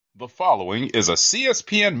The following is a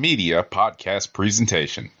CSPN Media podcast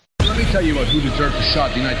presentation. Let me tell you about who deserves a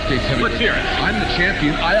shot at the United States heavyweight. Let's hear it. I'm the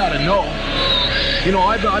champion. I ought to know. You know,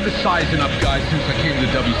 I've been sizing up guys since I came to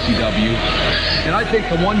WCW. And I think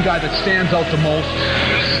the one guy that stands out the most,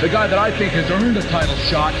 the guy that I think has earned a title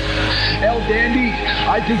shot, El Dandy,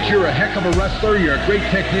 I think you're a heck of a wrestler. You're a great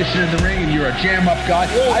technician in the ring, and you're a jam-up guy.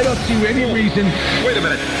 I don't see any reason. Wait a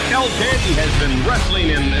minute. El Dandy has been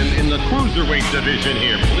wrestling in the cruiserweight division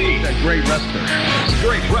here, please. He's a great wrestler. He's a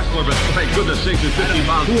great wrestler, but thank goodness sakes, he's 50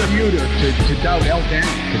 pounds. Who are you to doubt El Dandy?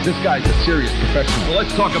 Because this guy's a serious professional. Well,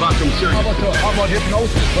 let's talk about some serious. How about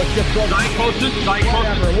hypnosis? Let's just go. Psychosis?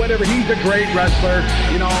 Whatever. He's a great wrestler,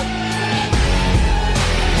 you know.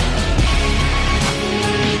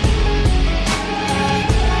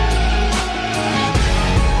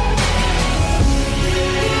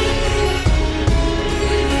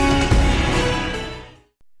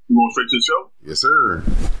 You going straight to the show? Yes, sir.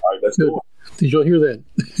 All right, let's do it. Did y'all hear that?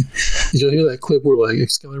 Did y'all hear that clip where like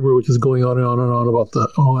Excalibur was just going on and on and on about the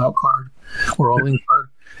All Out card or All In card?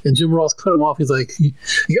 And Jim Ross cut him off. He's like, "You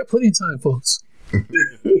got plenty of time, folks."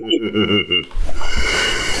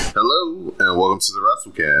 Hello, and welcome to the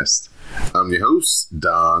WrassleCast. I'm your host,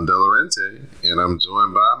 Don DeLaurenti, and I'm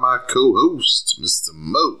joined by my co-host, Mr.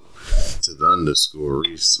 Mo, to the _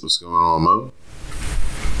 Reese. What's going on, Mo?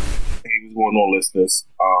 Hey, what's going on, listeners?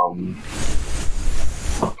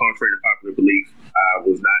 Contrary to popular belief, I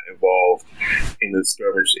was not involved in the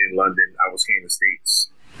skirmish in London. I was here in the States.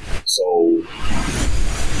 So,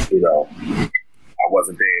 you know, I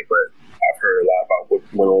wasn't there, but I've heard a lot about what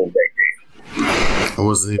went on back there. I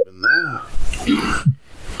wasn't even there.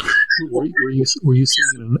 Were you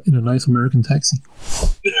sitting in a nice American taxi?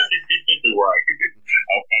 Right.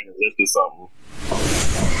 I'll find a lift or something.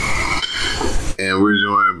 And we're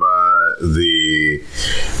joined by the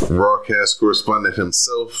WrassleCast correspondent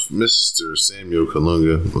himself, Mr. Samuel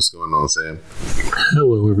Kalunga. What's going on, Sam?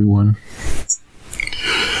 Hello, everyone.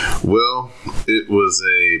 Well, it was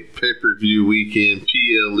a pay-per-view weekend,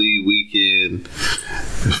 PLE weekend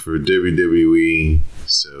for WWE.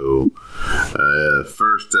 So,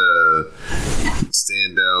 first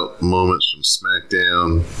standout moments from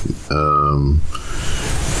SmackDown.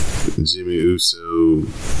 Jimmy Uso.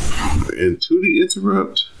 And who did he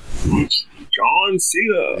interrupt? John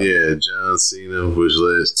Cena. Yeah, John Cena, which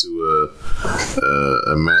led to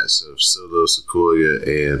a match of Solo Sikoa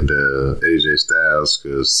and AJ Styles,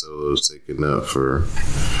 because Solo's taking up for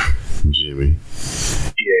Jimmy.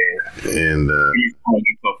 Yeah. And he's calling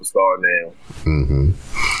himself a star now. Mm-hmm.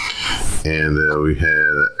 And we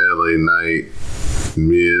had LA Knight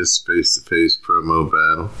Miz face-to-face promo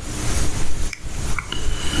battle.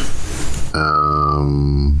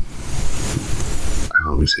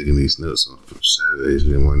 I'll be taking these notes on Saturdays. We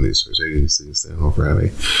didn't want these, so taking these things down on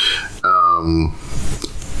Friday.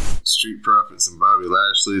 Street Profits and Bobby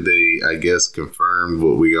Lashley, they, I guess, confirmed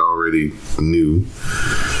what we already knew,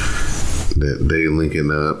 that they linking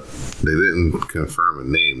up. They didn't confirm a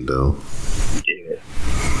name, though. Yeah.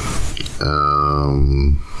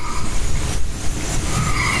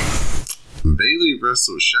 Bayley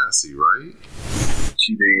wrestled Shotzi, right?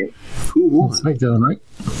 She did. Who won? SmackDown, right?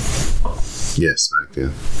 Yes,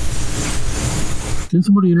 SmackDown. Didn't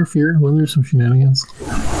somebody interfere? Wasn't there some shenanigans?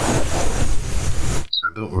 I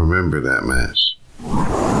don't remember that match.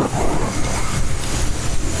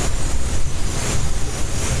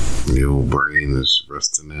 The old brain is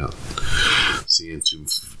rusting out.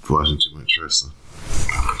 Watching too much wrestling.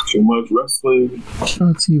 Too much wrestling.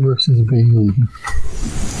 Shotzi versus Bayley.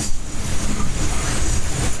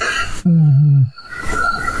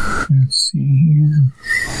 Let's see here.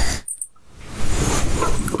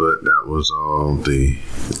 But that was all the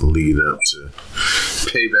lead up to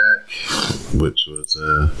Payback, which was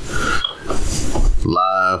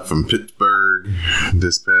live from Pittsburgh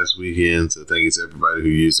this past weekend. So thank you to everybody who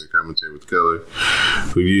used their commentary with color,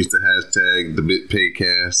 who used the hashtag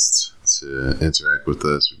 #TheBitPaycast to interact with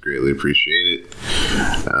us. We greatly appreciate it.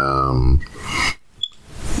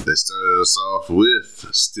 They started us off with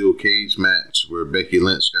a steel cage match where Becky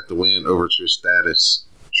Lynch got the win over Trish Stratus,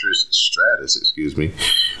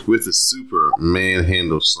 with a super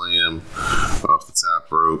manhandle slam off the top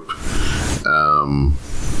rope.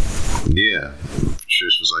 Yeah,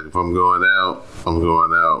 Trish was like, if I'm going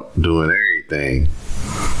out doing everything.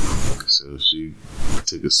 So she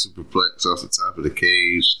took a superplex off the top of the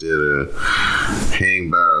cage, did a hang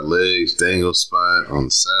by her legs, dangle spot on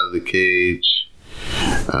the side of the cage.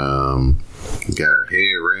 Got her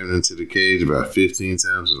head rammed into the cage about 15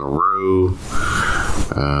 times in a row.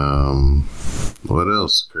 What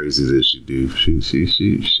else crazy did she do? She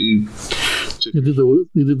They did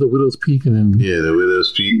the Widow's Peak, and then the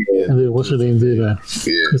Widow's Peak, and then what's her name did yeah.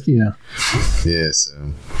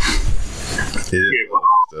 So it is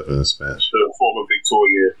stuff in this match. The former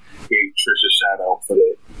Victoria gave Trish a shout out for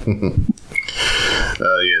that.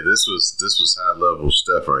 This was high level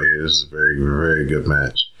stuff right here. This is a very, very good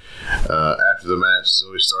match. After the match,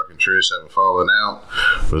 Zoe Stark and Trish have a falling out,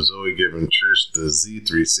 with Zoe giving Trish the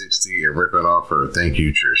Z360 and ripping off her "Thank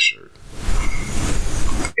You, Trish" shirt.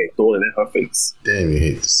 And throwing it in her face. Damn, you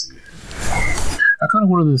hate to see it. I kind of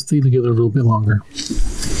wanted them to stay together a little bit longer.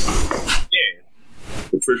 Yeah.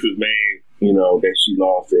 But Trish was mad, that she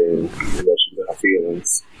lost and, she was in her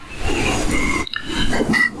feelings.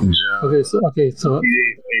 Okay, so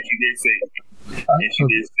she did say thank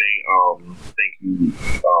you,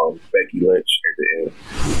 Becky Lynch at the end.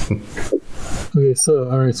 Okay, so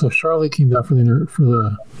all right, so Charlotte came down for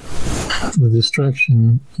the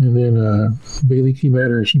distraction, and then Bayley came at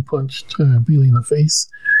her and she punched Bayley in the face.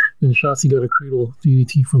 Then Shotzi got a cradle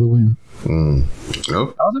DDT for the win. Oh.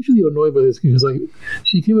 I was actually annoyed by this because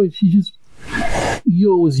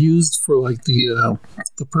Io was used for like the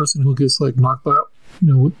person who gets like knocked out.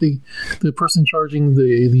 With the person charging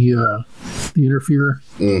the interferer,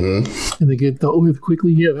 and they get dealt with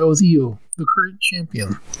quickly. Yeah, that was Io, the current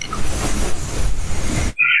champion.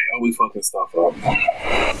 I always fucking stuff up.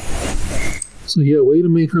 So yeah, way to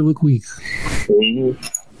make her look weak.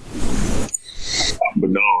 But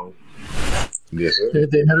no. Yes, sir.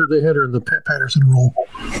 They had her in the Pat Patterson role.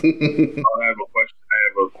 I have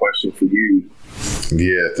a question for you.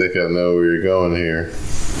 Yeah, I think I know where you're going here.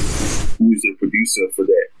 Who's the producer for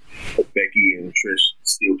that Becky and Trish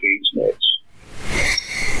Steel Cage match?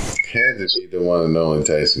 Had to be the one and only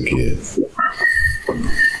Tyson Kidd.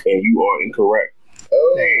 And you are incorrect.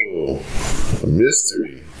 Oh, a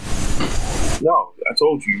mystery. No, I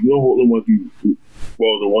told you. You don't hold the one who.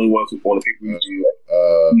 Well, the only ones who want to pick me.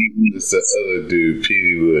 It's the other dude,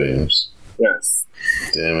 Petey Williams. Yes.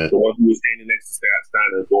 Damn it. The one who was standing next to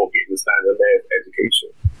Steiner going getting the Steiner math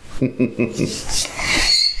education.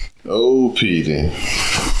 Oh, Petey. I'm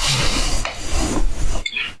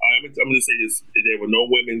going to say this. There were no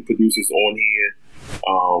women producers on here.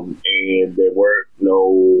 And there were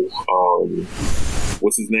no,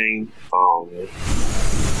 what's his name?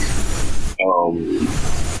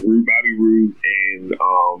 Bobby Roode and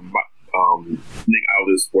Nick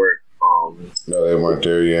Aldis were. No, they weren't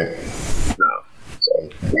there yet. No.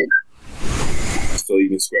 So you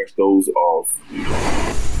can scratch those off.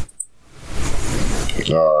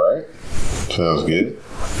 All right. Sounds good.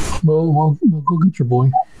 Well, go get your boy.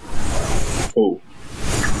 Oh.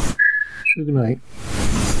 Suge Knight.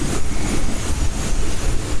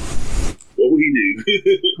 What would he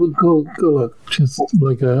do? Go look. Just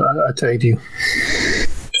like I tagged you.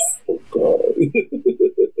 Oh, God.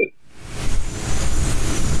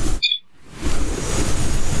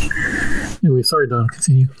 Anyway, sorry, Don.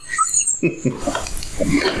 Continue.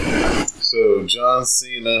 So John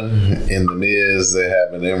Cena and The Miz, they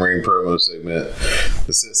have an in-ring promo segment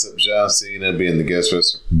that sets up John Cena being the guest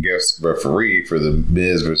referee for the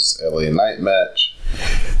Miz versus LA Knight match.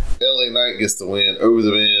 LA Knight gets the win over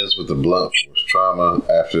the Miz with a blunt force trauma.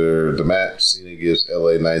 After the match, Cena gives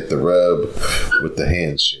LA Knight the rub with the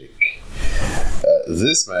handshake.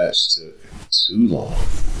 This match took too long.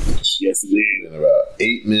 Yes, it did. In about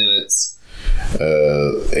 8 minutes.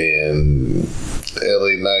 And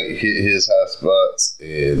LA Knight hit his high spots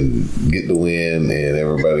and get the win, and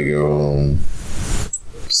everybody go home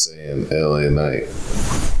saying LA Knight.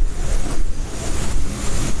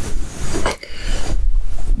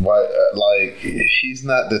 Why? Like, he's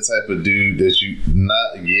not the type of dude that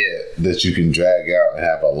you can drag out and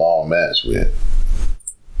have a long match with.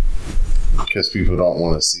 Because people don't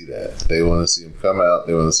want to see that. They want to see him come out.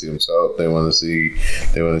 They want to see him talk. They want to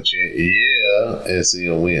chant, yeah, and see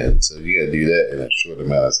him win. So you got to do that in a short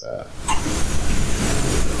amount of time.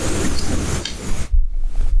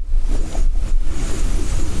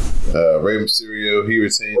 Rey Mysterio, he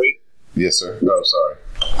retained. Yes, sir. Oh, sorry.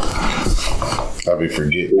 I'll be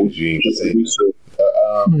forgetting because you ain't saying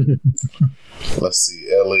that. Let's see.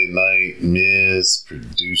 LA Knight, Miz,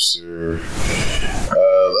 producer.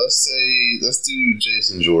 Let's do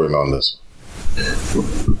Jason Jordan on this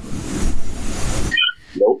one.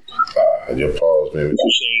 Nope. Your pause, maybe.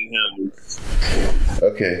 Shane Helm.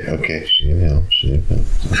 Okay. Shane Helm.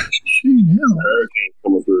 Hurricane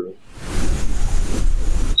coming through.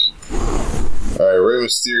 Alright, Rey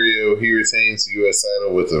Mysterio, he retains the U.S.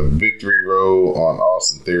 title with a victory roll on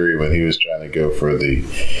Austin Theory when he was trying to go for the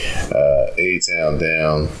A-Town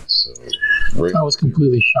down. So I was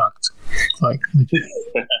completely shocked. Like,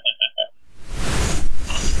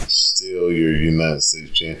 still your United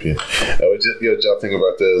States champion. What y'all think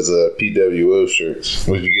about those PWO shirts?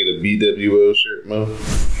 Would you get a BWO shirt, Mo?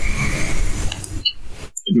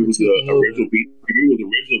 If it was the original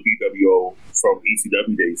BWO from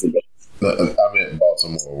ECW days ago. No, I meant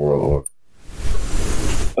Baltimore World Order.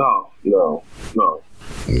 Oh, no.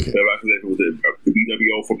 Okay. If it was the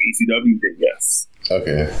BWO from ECW, then yes.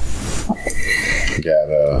 Okay. Got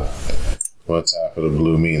one time for the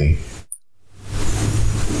Blue Meanie.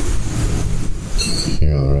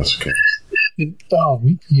 Here on the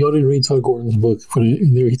WrassleCast. Y'all didn't read Todd Gordon's book, but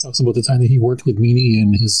in there he talks about the time that he worked with Meanie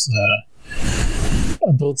and his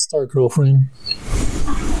adult star girlfriend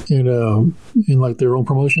in like their own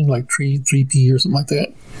promotion, like 3P or something like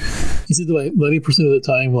that. He said that like 90% of the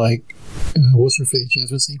time, like what's her face,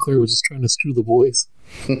 Jasmine St. Clair was just trying to screw the boys.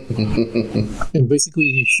 And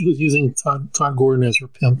basically she was using Todd Gordon as her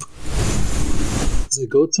pimp. He said,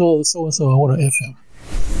 go tell so and so I want to F him.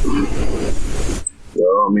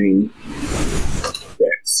 Well, I mean,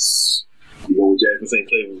 that's what Jasmine St.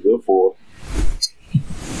 Clair was good for.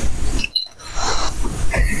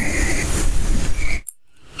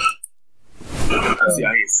 See,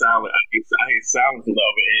 I hear silent. I hear silence on the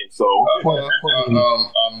other end. So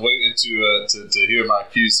I'm waiting to hear my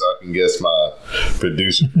cue so I can guess my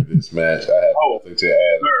producer for this match. I have nothing to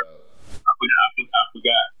add. I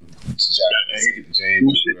forgot.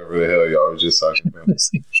 James, whoever the hell y'all were just talking about.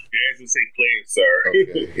 Jasmine St. Clair, sir.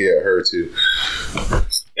 Okay, yeah, her too. I'm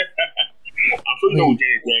sure you know who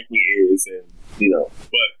James Jackman is, and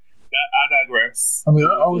but I digress. I mean,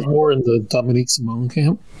 I was more in the Dominique Simone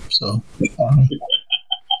camp, so.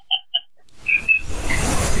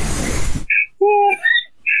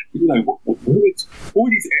 You're like, who are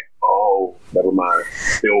these? Oh, never mind.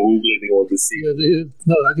 They'll Google it. They want to see. Yeah,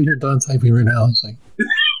 no, I can hear Don typing right now. It's like,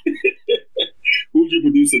 who's your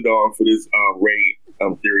producer, Don, for this Ray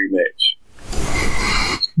Theory match?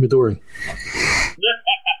 Midori.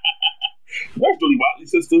 That's Billy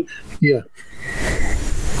Watley's sister. Yeah.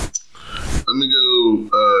 Let me go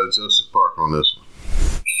Joseph Park on this one.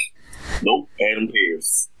 Nope, Adam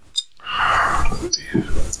Pearce. Damn.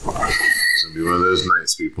 It's gonna be one of those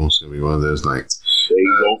nights, people. It's gonna be one of those nights. There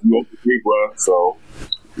you go. You agree, bro. So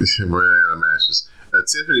ran out of matches.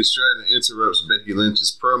 Tiffany Stratton interrupts Becky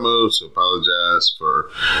Lynch's promo to apologize for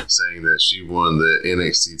saying that she won the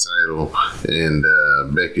NXT title, and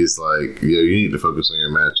Becky's like, "Yo, you need to focus on your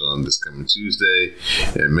match on this coming Tuesday,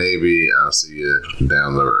 and maybe I'll see you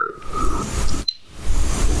down the road."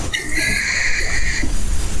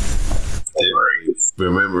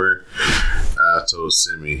 Remember, I told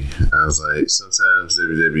Simi, I was like, sometimes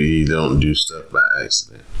WWE don't do stuff by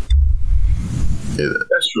accident.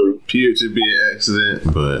 That's true. Appeared to be an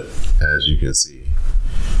accident, but as you can see,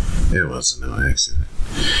 it wasn't no accident.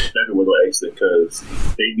 Definitely was no accident because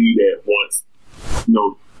they knew that once,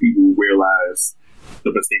 people realized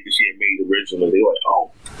the mistake that she had made originally. They were like,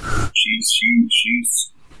 "Oh,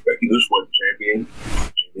 she's Becky Lynch was the champion,"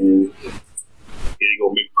 and then they go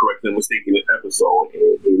correct the mistake in the episode, and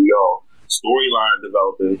here we go. Storyline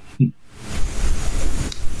developing.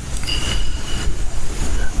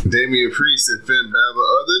 Damian Priest and Finn Balor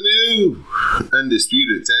are the new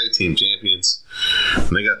undisputed tag team champions.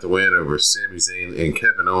 And they got the win over Sami Zayn and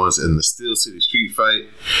Kevin Owens in the Steel City Street Fight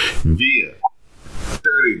via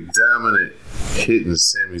 30 dominant, hitting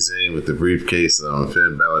Sami Zayn with the briefcase on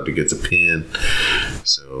Finn Balor to get the pin.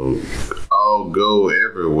 So all go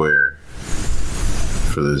everywhere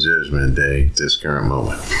for the Judgment Day, this current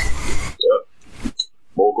moment. Yep.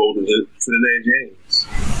 More golden hit for the name James.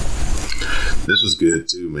 This was good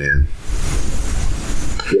too, man.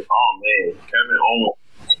 Oh man, Kevin Owens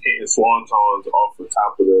hitting swantons off the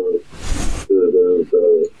top of the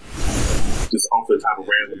just off the top of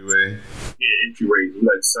Ramsey. Yeah, entryway. We're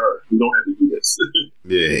like, sir, we don't have to do this.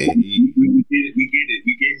 Yeah, we get it.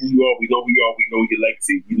 We get who you are. We know who you are. We know your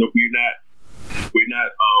legacy. We know we're not.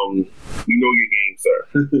 We know your game, sir.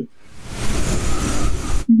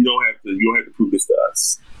 You don't have to prove this to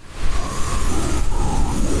us.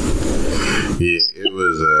 Yeah, it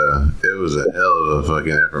was a hell of a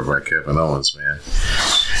fucking effort by Kevin Owens, man.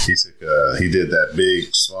 He did that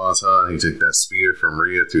big swanton. He took that spear from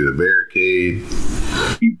Rhea through the barricade.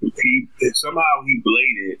 He somehow he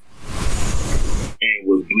bladed and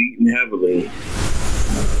was bleeding heavily.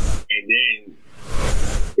 And then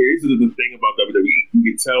this is the thing about WWE. You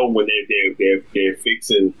can tell when they're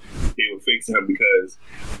fixing. They were fixing him because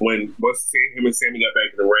when him and Sammy got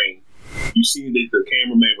back in the ring, you see that the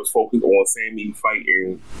cameraman was focused on Sammy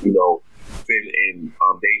fighting, Finn and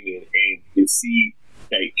Damian, and you see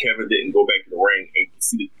that Kevin didn't go back to the ring and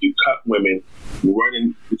see the cut women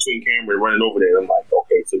running between camera and running over there. I'm like,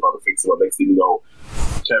 okay, so about to fix it up. Next thing you know,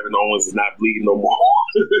 Kevin Owens is not bleeding no more.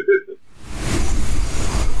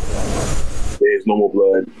 There's no more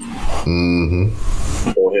blood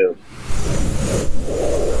on him.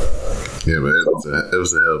 Yeah, but it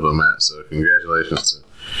was a hell of a match. So congratulations to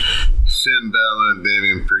Finn Balor and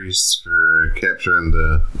Damian Priest for capturing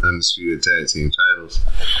the undisputed tag team titles.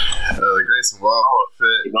 The Grayson Waller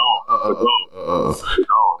effect.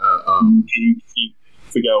 Can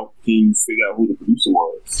you figure out who the producer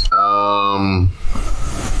was?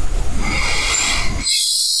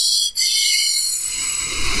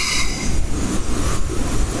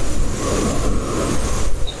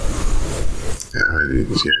 I already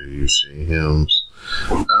hear you say him.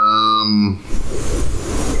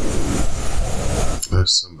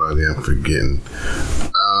 There's somebody I'm forgetting.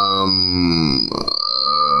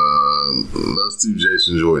 Let's do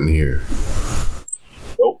Jason Jordan here.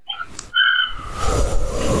 Nope.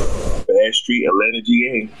 Bad Street, Atlanta,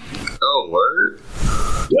 GA. Oh, word?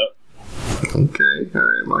 Yep. Okay. All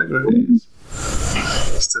right, Michael Hayes.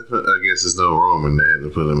 Stephen, I guess there's no Roman. They had to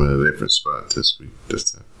put him in a different spot this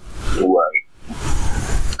time. Right.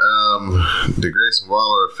 The Grayson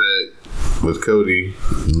Waller effect with Cody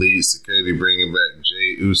leads to Cody bringing back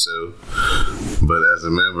Jey Uso, but as a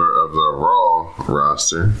member of the Raw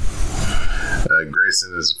roster.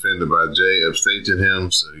 Grayson is offended by Jey upstaging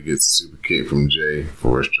him, so he gets a super kick from Jey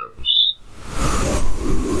for his troubles.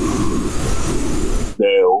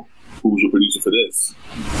 Now, who's your producer for this?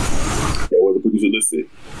 Yeah, where's the producer listed?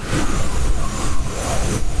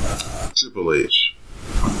 Triple H.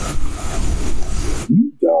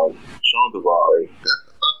 You dumb. Sean Daivari.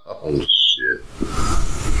 Oh, shit.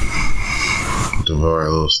 Daivari, a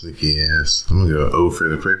little sneaky ass. I'm gonna go 0 for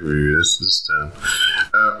the pay-per-view this time.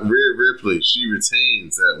 Rhea Ripley, she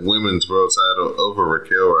retains that women's world title over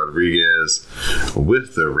Raquel Rodriguez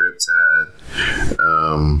with the Riptide.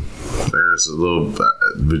 There's a little,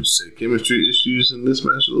 would you say, chemistry issues in this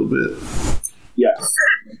match a little bit? Yes.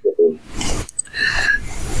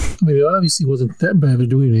 I mean, it obviously wasn't that bad to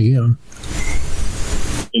do it again.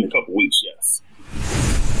 In a couple weeks, yes.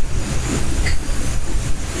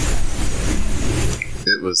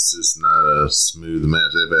 It was just not a smooth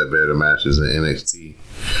match. They've had better matches in NXT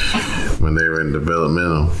when they were in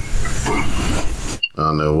developmental. I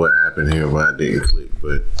don't know what happened here, why it didn't click,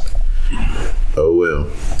 but oh well.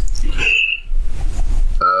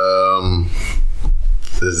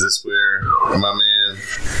 Is this where my man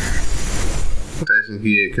Tyson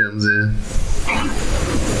Kidd comes in?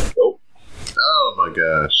 Nope. Oh my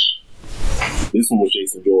gosh. This one was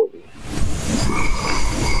Jason Jordan.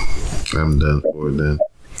 I'm done for it then.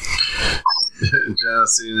 John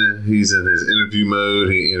Cena, he's in his interview mode.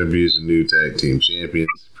 He interviews the new tag team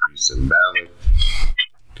champions, Priest and Balor.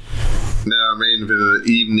 Now, our main event of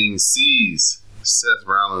the evening sees Seth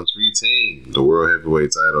Rollins retain the World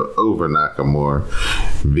Heavyweight title over Nakamura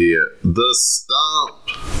via the Stomp.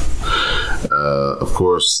 Of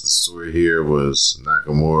course, the story here was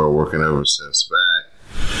Nakamura working over Seth's back.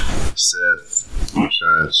 Seth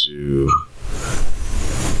trying to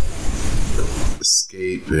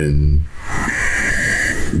escape and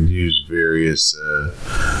use various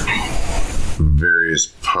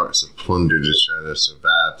parts of plunder to try to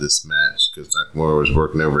survive this match because Nakamura was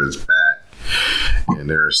working over his back, and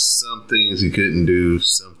there are some things he couldn't do,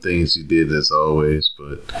 some things he did as always,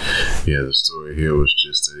 but yeah, the story here was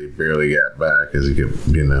just that he barely got back as he could,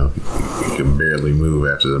 he could barely move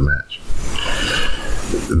after the match.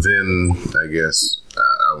 Then I guess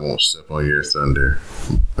I won't step on your thunder,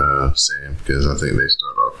 Sam, because I think they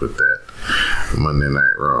start off with that Monday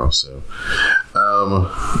Night Raw. So,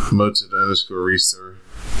 Moted_Research.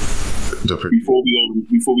 Before we go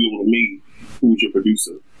to me, who's your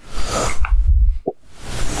producer?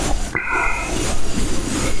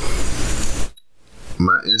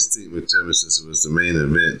 My instinct would tell me since it was the main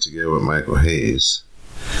event to go with Michael Hayes,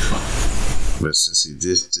 but since he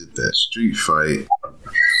just did that street fight,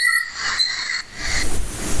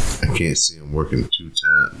 I can't see him working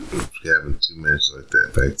having two matches like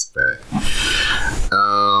that back to back.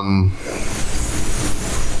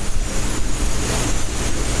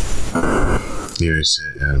 You already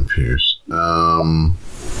said Adam Pearce. I'll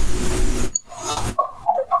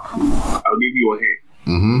give you a hint.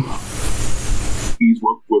 Mm-hmm.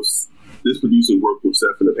 This producer worked with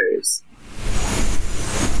Seth in the past.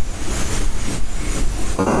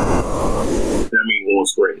 That means on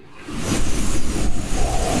screen.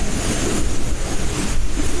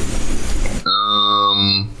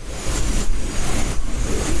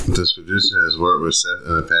 This producer has worked with Seth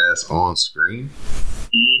in the past on screen.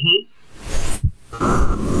 I'm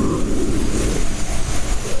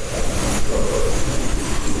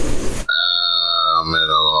at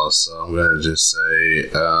a loss, so I'm gonna just say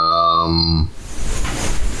I'm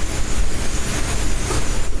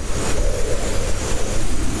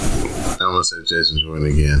gonna say Jason Jordan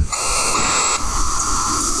again.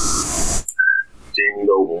 Jamie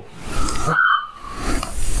Noble.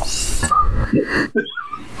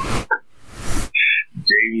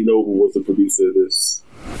 Jamie Noble was the producer of this.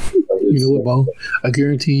 You know what, Bo? I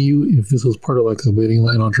guarantee you, if this was part of like a bidding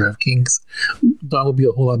line on DraftKings, Don would be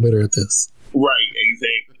a whole lot better at this. Right,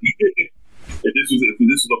 exactly. if this was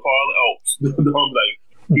a parlay, I'm like,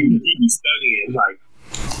 he'd be studying like.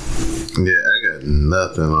 Yeah, I got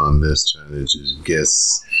nothing on this, trying to just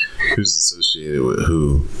guess who's associated with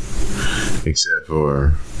who, except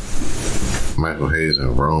for Michael Hayes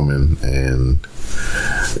and Roman, and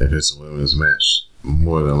if it's a women's match,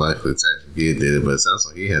 more than likely Tyson Kidd did it, but it sounds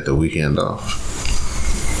like he had the weekend off.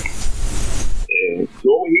 And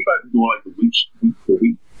normally he might be doing like the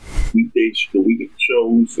weekend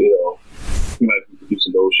shows, you know. He might be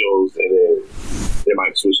producing those shows, and then they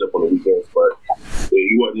might switch up on the weekends, but yeah,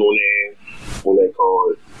 he wasn't on that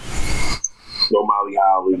card. No Molly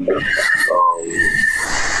Holly,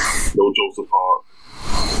 no Joseph Park.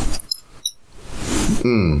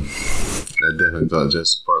 I definitely thought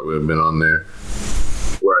Joseph Park would have been on there.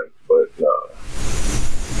 Right, but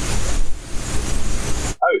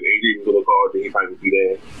I think AJ was on the card, then he probably would be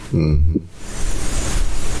there.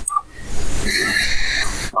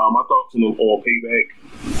 My thoughts on Payback.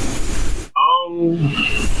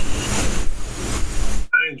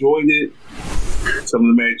 I enjoyed it. Some of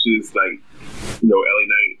the matches, like, you know, LA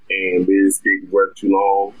Knight and Miz didn't work too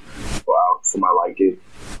long for my liking.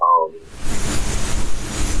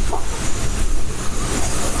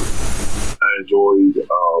 I enjoyed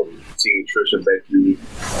seeing Trish and Becky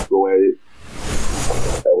go at it.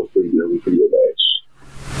 That was pretty good. It was a pretty good match.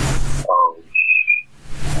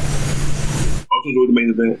 Also enjoyed the main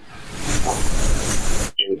event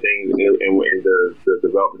and things and the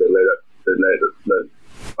development that led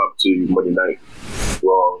up to Monday Night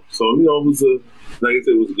Raw. So, you know, it was like I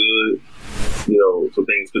said, it was good. You know, some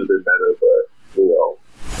things could have been better, but you know,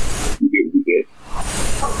 we get what we get.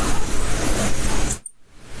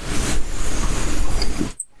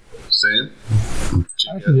 Sam?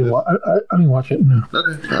 I didn't watch it. No.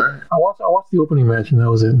 Okay, all right. I watched the opening match, and that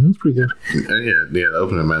was it. It was pretty good. Yeah, the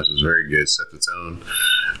opening match was very good. Set the tone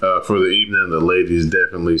for the evening. The ladies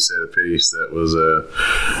definitely set a pace that was a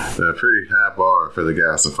pretty high bar for the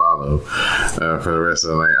guys to follow for the rest of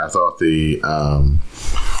the night. I thought the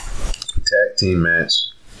tag team match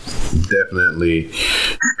definitely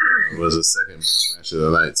was the second best match of the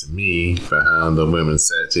night to me, behind the women's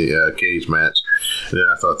cage match. Then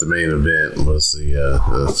I thought the main event was the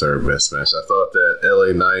third best match. I thought that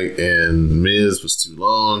LA Knight and Miz was too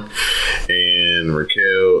long, and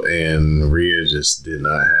Raquel and Rhea just did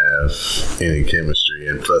not have any chemistry,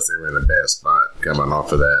 and plus they were in a bad spot coming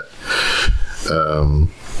off of that.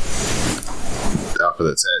 Off of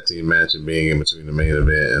the tag team match and being in between the main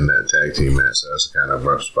event and that tag team match. So that's a kind of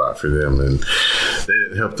rough spot for them, and they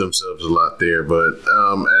didn't help themselves a lot there. But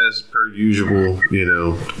as per usual, you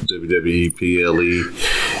know, WWE, PLE,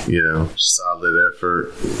 you know, solid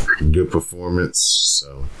effort, good performance.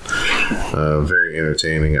 So very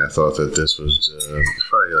entertaining. I thought that this was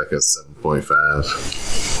probably like a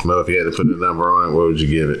 7.5. Well, if you had to put a number on it, what would you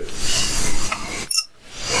give it?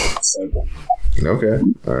 7. Okay,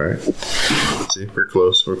 all right. See, we're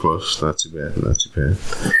close. Not too bad.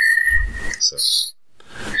 So,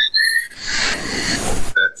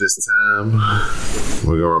 at this time,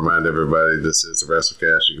 we're going to remind everybody this is the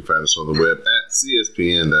WrassleCast. You can find us on the web at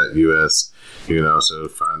cspn.us. You can also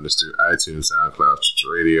find us through iTunes, SoundCloud, Stitcher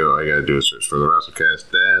Radio. All you got to do is search for the WrassleCast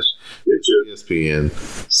ESPN.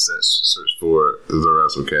 Search for the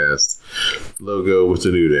WrassleCast logo with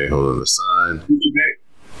the New Day holding the sign.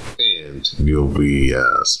 And you'll be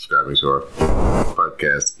subscribing to our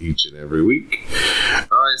podcast each and every week.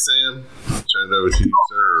 All right, Sam, turn it over to you,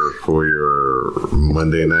 sir, for your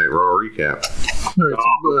Monday Night Raw recap.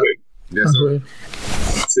 All right, yes, sir.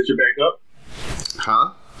 Stitch your back up.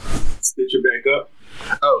 Huh? Stitch your back up.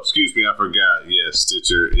 Oh, excuse me, I forgot. Yeah,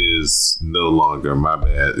 Stitcher is no longer. My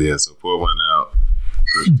bad. Yeah, so pour one out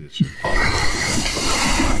for Stitcher.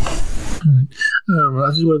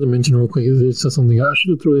 I just wanted to mention real quick. It's just something I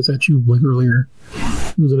should have thrown this at you like earlier.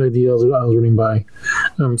 It was an idea I was running by.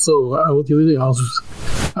 So the other day I have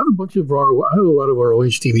a bunch of I have a lot of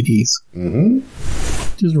ROH DVDs. Mm-hmm.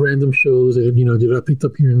 just random shows that that I picked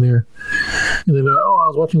up here and there. And then I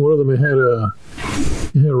was watching one of them. It had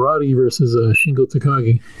Roddy versus Shingo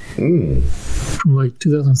Takagi from like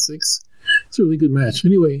 2006. It's a really good match.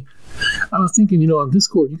 Anyway, I was thinking, on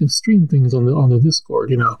Discord you can stream things on the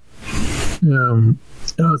Discord. And I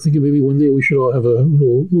was thinking maybe one day we should all have a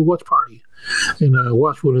little watch party and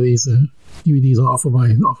watch one of these DVDs off of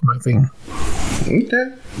my thing.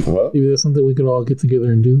 Okay. Well, maybe that's something we can all get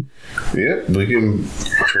together and do. Yeah, we can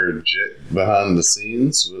project behind the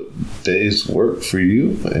scenes what days work for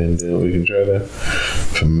you, and then we can try to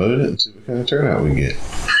promote it and see what kind of turnout we get.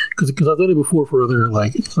 Because I've done it before for other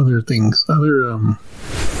things, other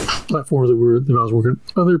platforms that I was working,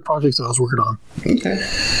 other projects that I was working on. Okay.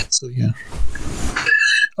 So yeah.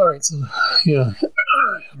 All right. So yeah,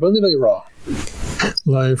 Monday Night Raw,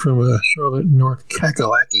 live from Charlotte, North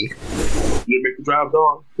Kakalaki. Didn't make the drive,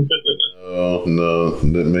 dog. Oh no,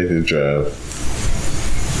 didn't make the drive.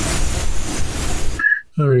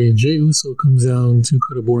 All right, Jey Uso comes down to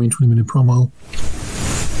cut a boring 20-minute promo.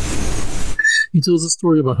 He tells a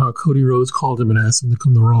story about how Cody Rhodes called him and asked him to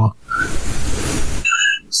come to Raw.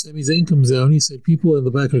 Sami Zayn comes down. He said people in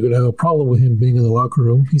the back are going to have a problem with him being in the locker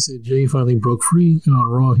room. He said Jey finally broke free, and on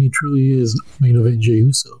Raw, he truly is main event Jey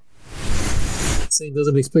Uso. Zayn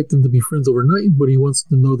doesn't expect them to be friends overnight, but he wants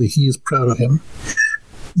them to know that he is proud of him.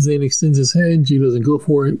 Zayn extends his hand. Jey doesn't go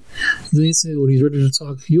for it. Zayn said when he's ready to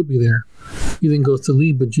talk, he'll be there. He then goes to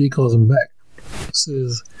leave, but Jey calls him back. He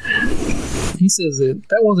says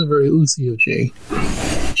that wasn't very Uzi of Jey.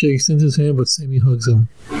 Jey extends his hand, but Sami hugs him.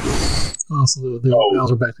 So the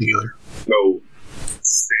pals are back together. No,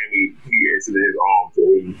 Sami, he exited his arms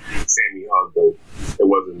and Sami hugged him. There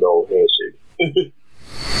wasn't no handshake.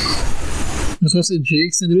 That's why I said Jey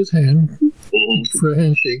extended his hand for a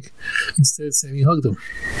handshake. Instead, Sami hugged him.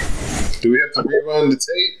 Do we have to rewind the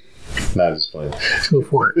tape? Nah, just playing. Go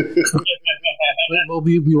for it. Let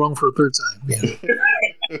Moby be wrong for a third time. Yeah.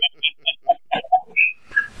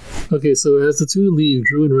 Okay, so as the two leave,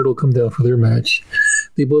 Drew and Riddle come down for their match.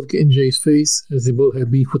 They both get in Jay's face as they both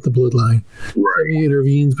have beef with the bloodline. Right. Sami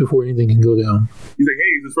intervenes before anything can go down. He's like,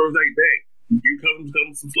 hey, it's his first night back. You come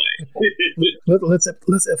some slack.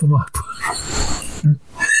 Let's F him up.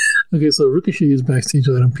 Okay, so Ricochet is backstage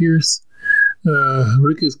with Adam Pearce.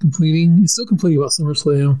 Rick is still complaining about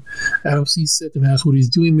SummerSlam. Adam sees Seth and asks what he's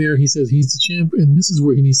doing there. He says he's the champ and this is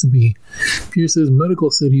where he needs to be. Pearce says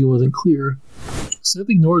medical said he wasn't cleared. Seth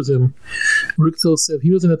ignores him. Rick tells Seth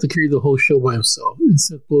he doesn't have to carry the whole show by himself, and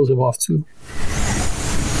Seth blows him off too.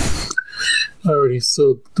 Alrighty,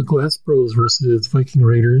 so the Glass Bros versus Viking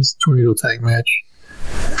Raiders Tornado Tag match.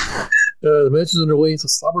 The match is underway. It's a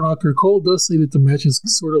slobber knocker. Cole does say that the match is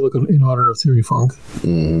sort of like in honor of Terry Funk.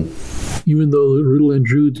 Even though Riddle and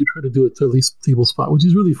Drew do try to do a table spot, which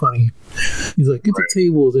is really funny. He's like, get the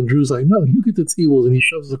tables, and Drew's like, no, you get the tables, and he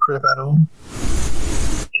shoves the crap out of him.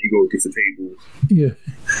 He goes get the tables. Yeah.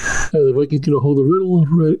 The Vikings get a hold of Riddle,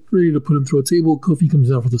 ready to put him through a table. Kofi comes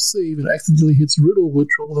down for the save and accidentally hits Riddle with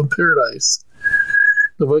Trouble in Paradise.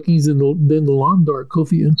 The Vikings then the lawn dart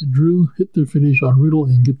Kofi into Drew, hit their finish on Riddle,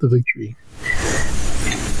 and get the victory.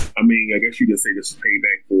 I mean, I guess you can say this is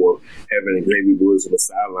payback for having Xavier Woods on the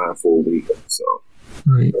sideline for a week. So,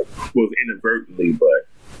 right. Well, inadvertently, but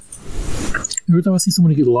every time I see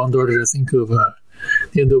somebody get lawn darted, I think of the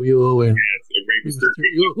NWO and Rey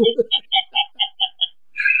Mysterio.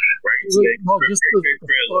 Right? No, just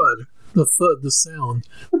the thud, the sound.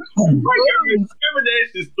 Remember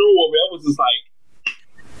that just threw on me. I was just like,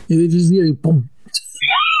 it just boom.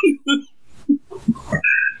 All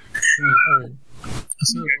right.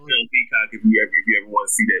 So, you can on Peacock if you ever want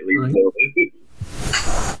to see that later.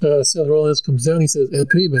 Right. Seth Rollins comes down. He says, at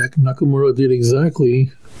Payback, Nakamura did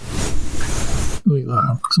exactly. Wait,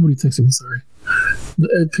 somebody texted me. Sorry.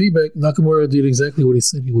 At Payback, Nakamura did exactly what he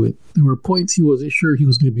said he would. There were points he wasn't sure he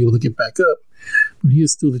was going to be able to get back up, but he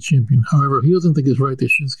is still the champion. However, he doesn't think it's right that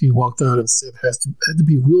Shinsuke walked out and Seth had to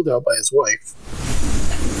be wheeled out by his wife.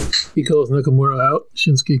 He calls Nakamura out.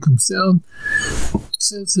 Shinsuke comes down.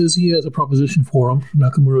 Seth says he has a proposition for him.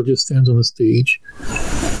 Nakamura just stands on the stage.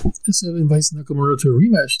 Seth invites Nakamura to a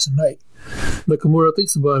rematch tonight. Nakamura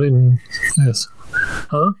thinks about it and asks,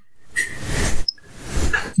 huh?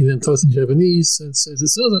 He then talks in Japanese and says it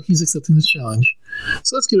sounds like he's accepting the challenge.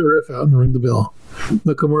 So let's get a ref out and ring the bell.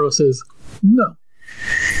 Nakamura says, no.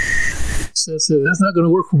 Seth says, that's not going to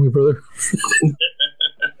work for me, brother.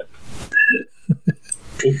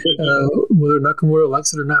 Whether Nakamura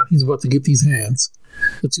likes it or not, he's about to get these hands.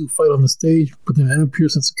 The two fight on the stage, but then Adam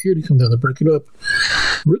Pearce and security come down to break it up.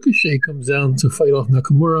 Ricochet comes down to fight off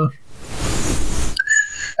Nakamura.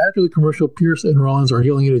 After the commercial, Pearce and Rollins are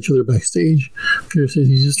yelling at each other backstage. Pierce says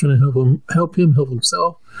he's just trying to help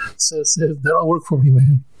himself. Says that'll work for me,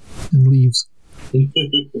 man, and leaves. He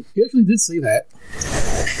actually did say that.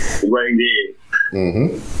 Right there.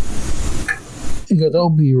 Mm-hmm. He goes, I'll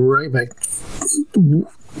be right back.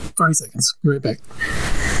 30 seconds. Be right back.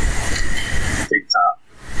 TikTok.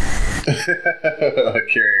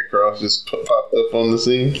 Karrion Kross just popped up on the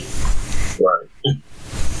scene. Right.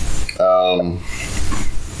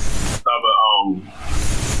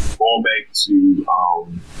 Going back to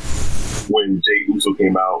when Jey Uso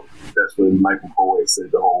came out, that's when Michael Cole had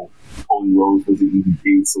said the whole Holy Rose was the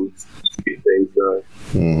EVP, so to get things done.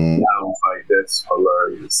 Mm-hmm. Now I was like, that's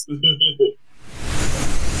hilarious.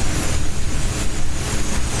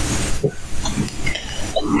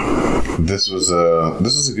 This was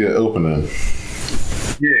a good opening.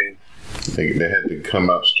 Yeah. They had to come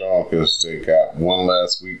out strong because they got one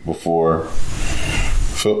last week before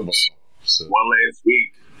football. So. One last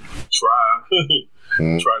week. Try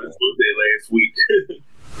this birthday last week.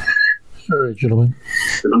 All right, gentlemen.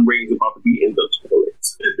 And I'm ready about to be in the toilet.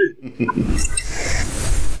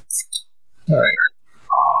 All right.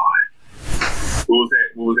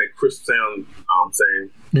 What was that crisp sound saying?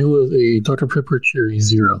 It was a Dr. Pepper Cherry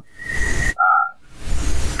Zero.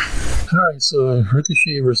 All right, so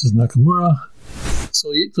Ricochet versus Nakamura.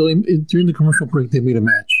 So during the commercial break, they made a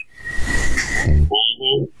match.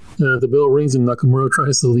 Mm-hmm. The bell rings and Nakamura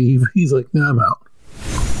tries to leave. He's like, nah, I'm out.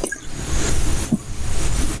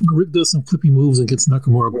 Rick does some flippy moves and gets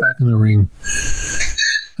Nakamura back in the ring.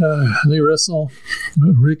 They wrestle.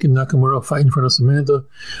 Rick and Nakamura fight in front of Samantha,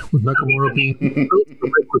 with Nakamura being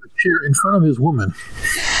with a chair in front of his woman.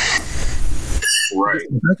 Right.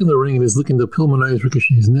 Back in the ring and is looking to Pillmanize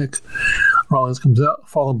Ricochet's neck. Rollins comes out,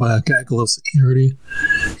 followed by a gaggle of security.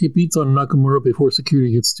 He beats on Nakamura before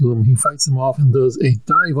security gets to him. He fights him off and does a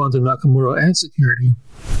dive onto Nakamura and security.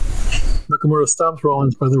 Nakamura stops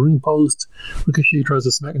Rollins by the ring post. Ricochet tries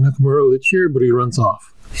to smack Nakamura with a chair, but he runs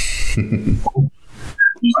off. You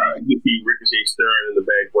see Ricochet stirring in the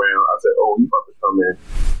background. I said, oh, he's about to come in.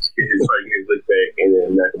 Get his lick back, and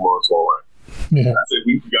then Nakamura's going right. Yeah. I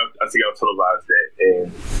said, y'all televised that,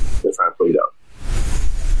 and that's how it played out.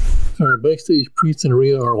 All right, backstage, Priest and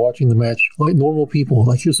Rhea are watching the match like normal people,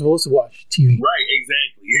 like you're supposed to watch TV. Right,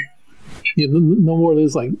 exactly. Yeah, no more of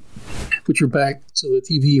this, like, put your back to the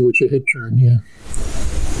TV with your head turned, yeah.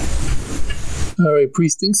 All right,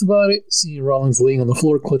 Priest thinks about it, seeing Rollins laying on the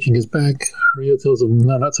floor, clutching his back. Rhea tells him,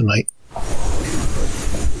 no, not tonight.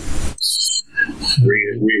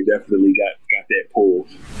 Rhea definitely got that pull.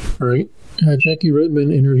 All right. Jackie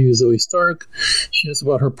Redmond interviews Zoe Stark. She asks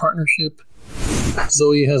about her partnership.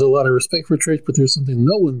 Zoe has a lot of respect for Trish, but there's something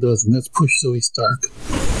no one does, and that's push Zoe Stark.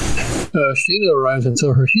 Shayna arrives and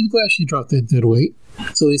tells her she's glad she dropped that dead weight.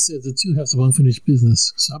 Zoe says the two have some unfinished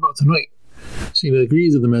business. So how about tonight? Shayna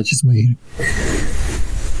agrees and the match is made.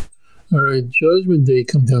 All right, Judgment Day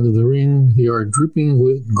come down to the ring. They are dripping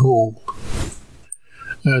with gold.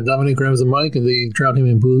 Dominic grabs the mic and they drown him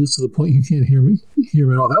in boos to the point you can't hear him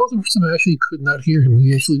at all. That was the first time I actually could not hear him.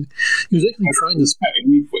 He was actually trying to speak.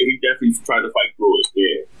 He definitely tried to fight through it.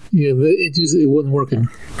 Yeah. Yeah, it wasn't working.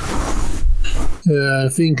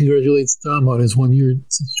 Finn congratulates Dom on his 1 year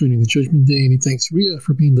since joining the Judgment Day, and he thanks Rhea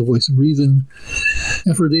for being the voice of reason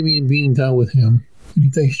and for Damian being down with him. And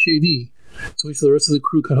he thanks JD, to which the rest of the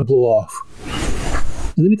crew kind of blow off.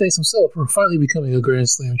 And then he thanks himself for finally becoming a Grand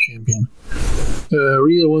Slam champion.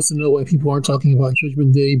 Rhea wants to know why people aren't talking about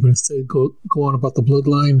Judgment Day, but instead go on about the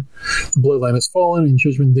Bloodline. The Bloodline has fallen, and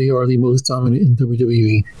Judgment Day are the most dominant in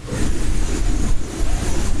WWE.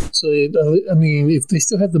 So, I mean, if they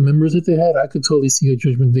still had the members that they had, I could totally see a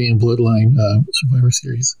Judgment Day and Bloodline Survivor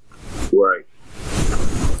Series. Right.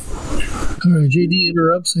 All right, JD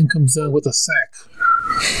interrupts and comes down with a sack.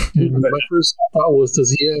 And my first thought was,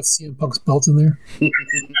 does he have CM Punk's belt in there?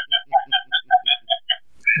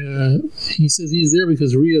 He says he's there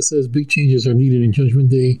because Rhea says big changes are needed in Judgment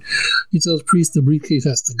Day. He tells Priest the briefcase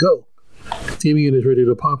has to go. Damian is ready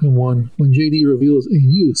to pop him one when JD reveals a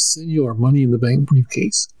new Senior Money in the Bank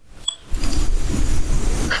briefcase.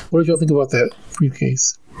 What did y'all think about that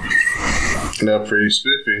briefcase? Now pretty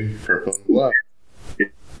spiffy, purple and black.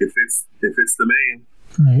 If it's the man.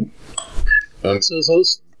 Right. So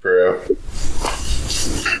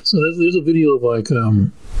there's a video of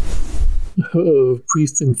of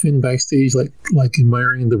Priest and Finn backstage, like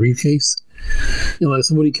admiring the briefcase. And like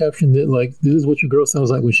somebody captioned it like, "This is what your girl sounds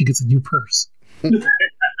like when she gets a new purse." See,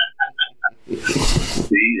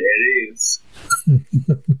 it is.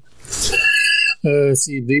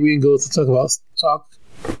 Damian goes to talk.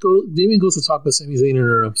 Damian goes to talk, but Sami Zayn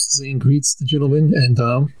interrupts. Zayn greets the gentleman and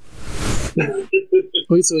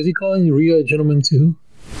Wait, so is he calling Rhea a gentleman too?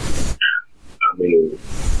 I mean,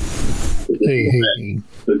 Hey.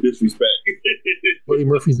 the disrespect. Buddy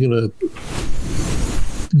Murphy's gonna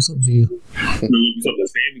do something to you. There's gonna be something to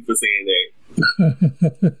Sammy for saying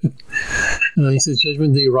that. He says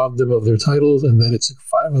Judgment Day robbed them of their titles and that it took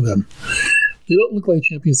 5 of them. They don't look like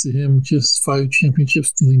champions to him, just 5 championship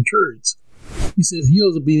stealing turds. He says he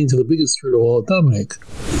owes a beating to the biggest turd of all, Dominic.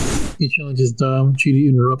 He challenges Dom. JD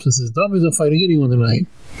interrupts and says Dom isn't fighting anyone tonight.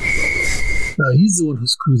 He's the one who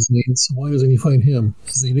screws Zayn, so why doesn't he fight him?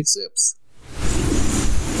 Zayn accepts.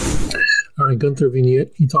 Alright, Gunther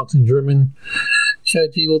vignette. He talks in German.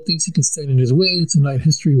 Chad Gable thinks he can stand in his way. Tonight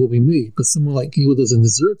history will be made, but someone like Gable doesn't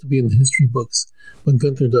deserve to be in the history books, but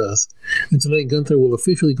Gunther does. And tonight Gunther will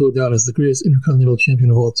officially go down as the greatest Intercontinental Champion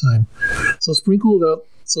of all time. So sprinkled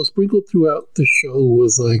throughout the show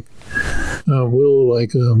was like little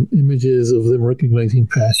images of them recognizing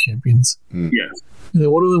past champions. Yes. And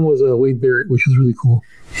then one of them was Wade Barrett, which was really cool.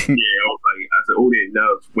 Yeah, I said, oh,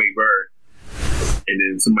 now it's Wade Barrett. And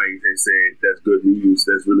then somebody said, that's good news.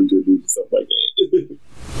 That's really good news and stuff like that.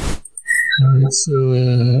 All right, so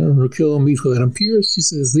Raquel meets with Adam Pearce. She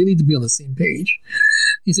says they need to be on the same page.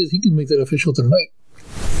 He says he can make that official tonight.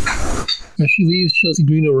 As she leaves, Chelsea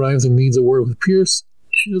Green arrives and needs a word with Pearce.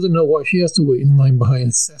 She doesn't know why she has to wait in line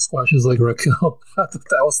behind Sasquatches like Raquel. I thought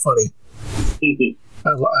that was funny.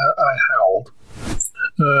 I howled.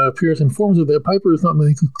 Pearce informs her that Piper is not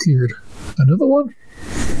medically cleared. Another one?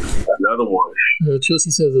 Another one.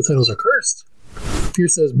 Chelsea says the titles are cursed.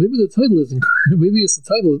 Pearce says maybe the title isn't. Maybe it's the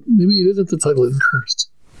title. Maybe it isn't the title isn't cursed.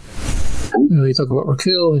 They talk about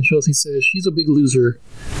Raquel, and Chelsea says she's a big loser.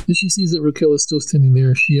 Then she sees that Raquel is still standing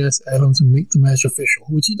there. She asks Adam to make the match official,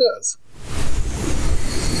 which he does.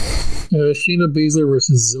 Shayna Baszler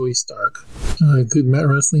versus Zoe Stark. Good mat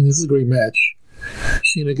wrestling. This is a great match.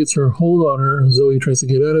 Shayna gets her hold on her. Zoe tries to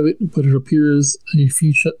get out of it, but it appears a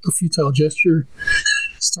futile gesture.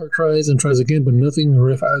 Stark tries and tries again, but nothing.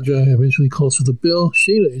 Ref Aja eventually calls for the bell.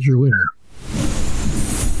 Shayna is your winner.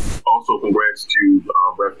 Also, congrats to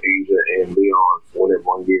Ref Asia and Leon for their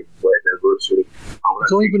 1-year anniversary.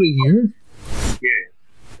 It's only been a year? Yeah.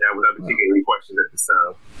 I would not be taking any questions at this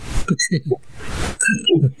time. Okay.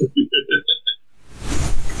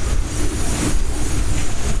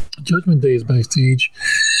 Judgment Day is backstage.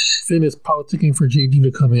 Finn is politicking for JD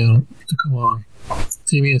to come on.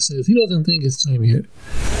 Damian says he doesn't think it's time yet.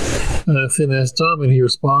 Finn asks Dom, and he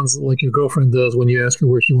responds like your girlfriend does when you ask her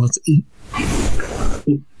where she wants to eat.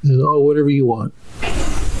 He says, oh, whatever you want.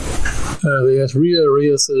 They ask Rhea.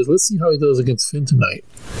 Rhea says, let's see how he does against Finn tonight.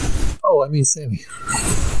 Oh, I mean Sammy.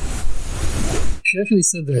 She actually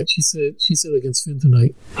said that. She said against Finn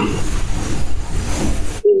tonight. I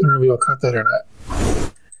don't know if y'all caught that or not.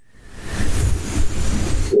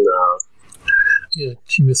 No. Yeah,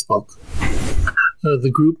 she misspoke.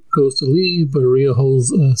 The group goes to leave, but Rhea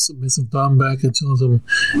holds submissive Dom back and tells him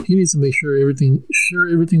he needs to make sure everything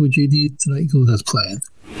with JD tonight goes as planned.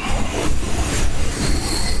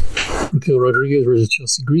 Raquel Rodriguez versus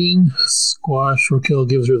Chelsea Green. Squash. Raquel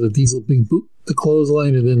gives her the Diesel big boot, the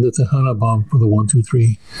clothesline, and then the Tejana bomb for the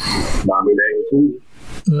 1-2-3. Mommy too.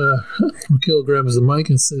 Raquel grabs the mic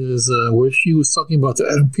and says what she was talking about to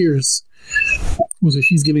Adam Pearce was that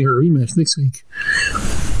she's getting her rematch next week.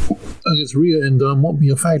 I guess Rhea and Dom won't be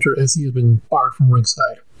a factor as he has been barred from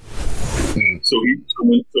ringside. So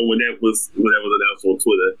when that was announced on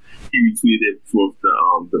Twitter, he retweeted it with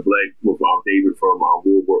the black with David from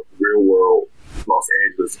Real World Los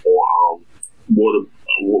Angeles on one of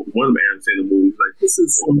the Adam Sandler movies. Like, this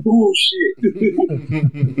is some bullshit.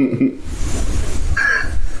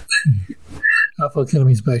 Alpha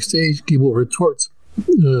Academy's backstage. Gable retorts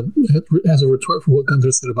as a retort for what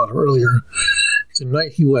Gunther said about her earlier.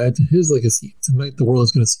 Tonight he will add to his legacy. Tonight the world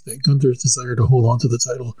is going to see that Gunther's desire to hold on to the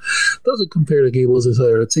title doesn't compare to Gable's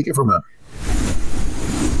desire to take it from him.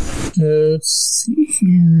 Let's see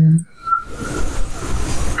here.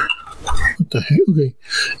 What the heck? Okay.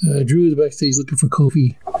 Drew is backstage looking for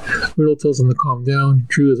Kofi. Riddle tells him to calm down.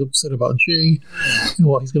 Drew is upset about Jay. And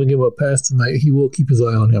while he's going to give him a pass tonight, he will keep his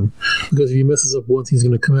eye on him. Because if he messes up once, he's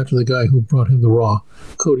going to come after the guy who brought him to Raw,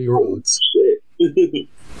 Cody Rhodes.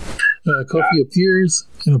 Kofi appears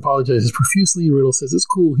and apologizes profusely. Riddle says it's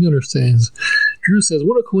cool, he understands. Drew says,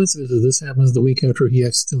 what a coincidence that this happens the week after he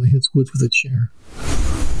accidentally hits Woods with a chair.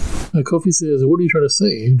 Kofi says, what are you trying to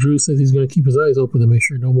say? Drew says he's going to keep his eyes open to make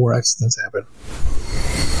sure no more accidents happen.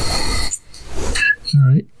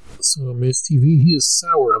 Alright, so Miz TV,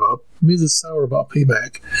 Miz is sour about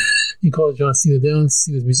Payback. He calls John Cena down,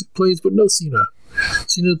 Cena's music plays, but no Cena.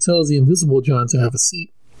 Cena tells the invisible John to have a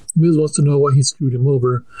seat. Miz wants to know why he screwed him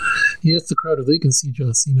over. He asks the crowd if they can see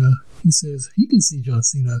John Cena. He says he can see John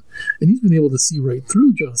Cena, and he's been able to see right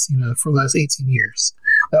through John Cena for the last 18 years.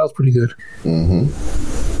 That was pretty good. Mm-hmm.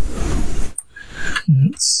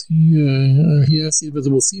 Let's see. He asks the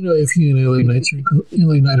Invisible Cena if he and LA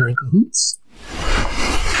Knight are in cahoots.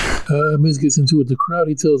 Miz gets into it with the crowd.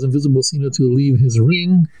 He tells Invisible Cena to leave his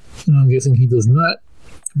ring, and I'm guessing he does not.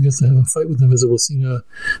 He gets to have a fight with Invisible Cena.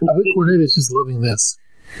 I think Cornette is just loving this.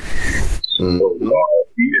 Mm-hmm.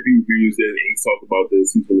 If he reviews it and he's talked about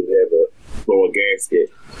this, he's going to have a throw a gasket.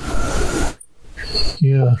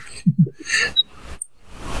 Yeah.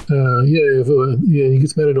 He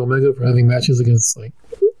gets mad at Omega for having matches against like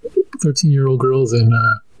 13-year-old girls and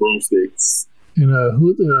broomsticks. And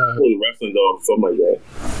wrestling dog, something like that.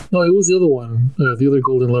 No, it was the other one, the other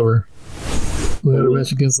Golden Lover, who had a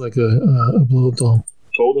match against like a blow-up doll.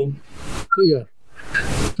 Golden? Yeah.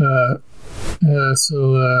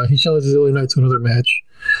 So he challenges LA Knight to another match.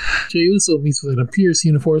 Jey Uso meets with Adam Pearce. He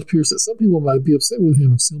informs Pearce that some people might be upset with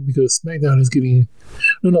him soon because SmackDown is getting.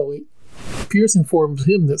 Wait. Pearce informs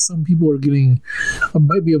him that some people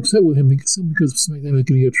might be upset with him soon because SmackDown is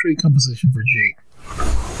getting a trade composition for Jey.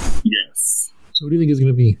 Yes. So what do you think it's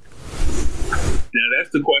going to be? Now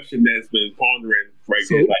that's the question that's been pondering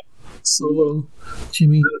there. Like Solo,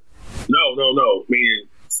 Jimmy. No. Meaning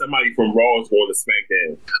somebody from Raw is going to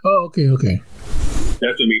SmackDown. Oh, okay.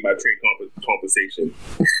 That's going to be my trade compensation.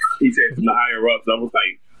 He said from the higher ups. I was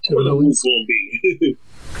like, Kevin Owens going to be?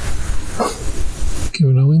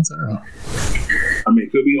 Kevin Owens? I don't know. I mean,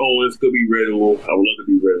 could be Owens, could be Riddle. I would love to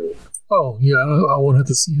be Riddle. Oh, yeah. I won't have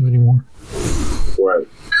to see him anymore. Right.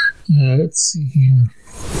 Let's see here.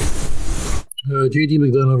 JD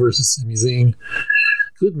McDonough versus Sami Zayn.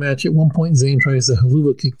 Good match. At one point, Zayn tries a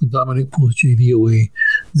haluva kick, but Dominic pulls JD away.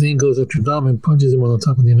 Zayn goes after Dom and punches him on the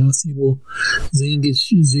top of the announce table. Zayn gets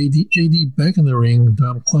JD back in the ring.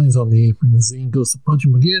 Dom climbs on the apron. Zayn goes to punch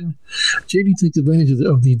him again. JD takes advantage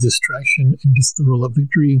of the distraction and gets the roll-up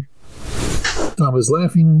victory. Dom is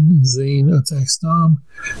laughing. Zayn attacks Dom.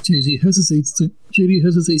 JD hesitates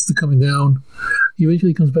to coming down. He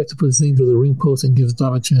eventually comes back to put Zayn through the ring post and gives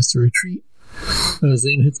Dom a chance to retreat.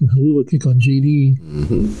 Zayn hits a haluva kick on JD.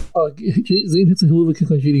 Mm-hmm. Zayn hits a haluva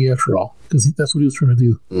kick on JD after all, because that's what he was trying to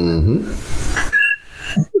do. Mm-hmm.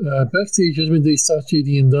 Backstage, Judgment Day stops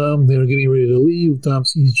JD and Dom. They're getting ready to leave. Dom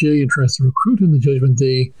sees Jay and tries to recruit him to Judgment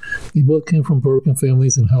Day. They both came from broken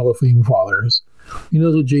families and Hall of Fame fathers. He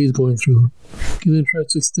knows what Jay is going through. He then tries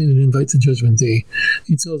to extend an invite to Judgment Day.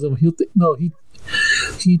 He tells him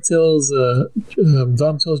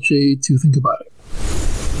Dom tells Jay to think about it.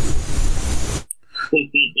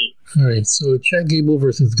 All right, so Chad Gable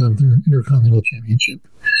versus Gunther, Intercontinental Championship.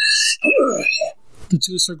 The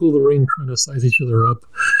two circle the ring trying to size each other up.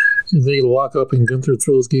 They lock up and Gunther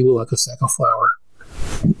throws Gable like a sack of flour.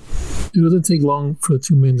 It doesn't take long for the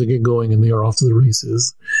two men to get going and they are off to the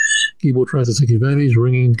races. Gable tries to take advantage,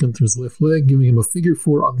 ringing Gunther's left leg, giving him a figure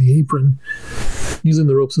four on the apron, using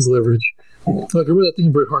the ropes as leverage. Like, remember that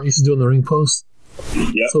thing Bret Hart used to do on the ring post?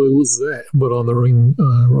 Yep. So it was that, but on the ring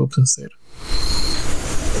ropes instead.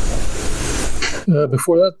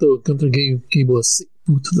 Before that, though, Gunther gave Gable a sick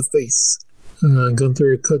boot to the face.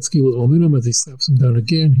 Gunther cuts Gable's momentum as he slaps him down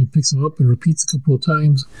again. He picks him up and repeats a couple of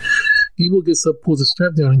times. Gable gets up, pulls the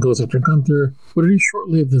strap down, and goes after Gunther. But it is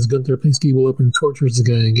short-lived as Gunther picks Gable up and tortures the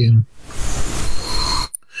guy again.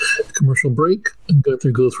 Commercial break, and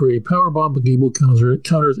Gunther goes for a powerbomb, but Gable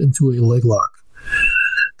counters into a leg lock.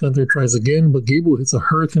 Gunther tries again, but Gable hits a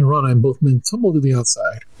Hurricane Rana, and both men tumble to the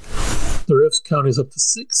outside. The ref's count is up to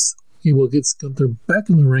 6. Gable gets Gunther back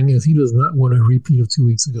in the ring as he does not want a repeat of 2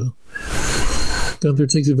 weeks ago. Gunther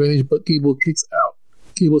takes advantage, but Gable kicks out.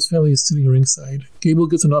 Gable's family is sitting ringside. Gable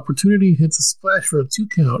gets an opportunity, hits a splash for a 2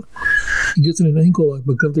 count. He gets in an ankle lock,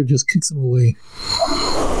 but Gunther just kicks him away.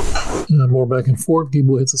 More back and forth.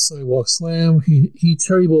 Gable hits a sidewalk slam. He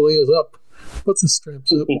Terry Bollea's up, puts his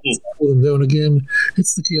straps up, pulls him down again,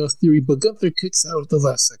 hits the Chaos Theory, but Gunther kicks out at the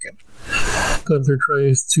last second. Gunther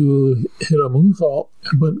tries to hit a moonsault,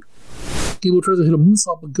 but Gable tries to hit a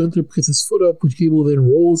moonsault, but Gunther puts his foot up, which Gable then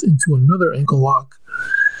rolls into another ankle lock.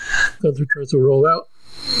 Gunther tries to roll out,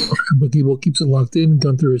 but Gable keeps it locked in.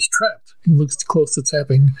 Gunther is trapped. He looks close to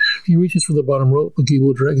tapping. He reaches for the bottom rope, but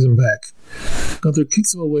Gable drags him back. Gunther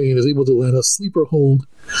kicks him away and is able to land a sleeper hold.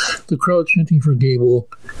 The crowd chanting for Gable.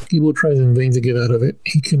 Gable tries in vain to get out of it.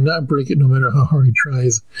 He cannot break it no matter how hard he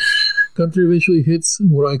tries. Gunther eventually hits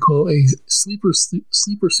what I call a sleeper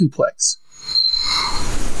suplex.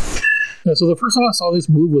 Yeah, so the first time I saw this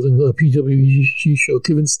move was in the PWG show.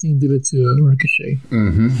 Kevin Steen did it to Ricochet.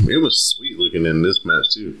 Mm-hmm. It was sweet looking in this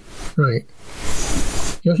match, too. Right.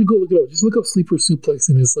 You should go look it up. Just look up sleeper suplex,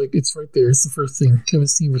 and it's right there. It's the first thing. Kevin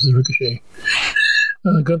Steen versus Ricochet.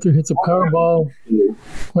 Gunther hits a powerbomb.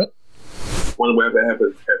 What? Wonder what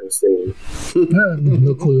happened to Kevin Steen.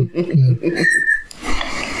 No clue.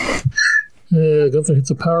 Yeah. Gunther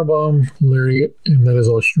hits a powerbomb, lariat, and that is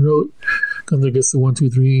all she wrote. Gunther gets the 1, 2,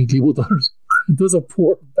 3. Gable does a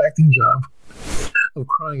poor acting job of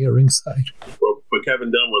crying at ringside. But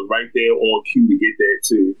Kevin Dunn was right there on cue to get that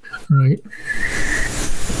too. Right.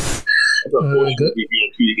 That's unfortunate if you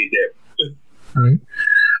on cue to get that. Right.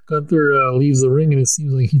 Gunther leaves the ring, and it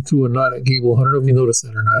seems like he threw a knot at Gable. I don't know if you noticed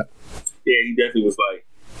that or not. Yeah, he definitely was like.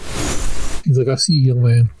 He's like, I see you, young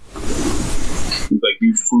man. He's like,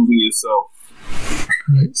 you've proven yourself.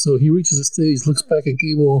 Right. So he reaches the stage, looks back at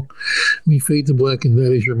Gable. We fade to black, and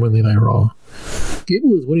that is your Monday Night Raw.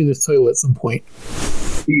 Gable is winning this title at some point.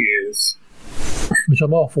 He is. Which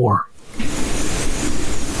I'm all for. At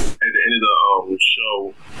the end of the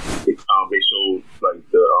show, they showed like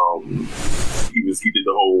he did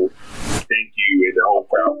the whole thank you, and the whole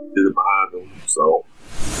crowd did it behind him. So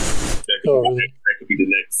that could be the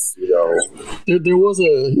next, There was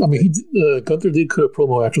Gunther did cut a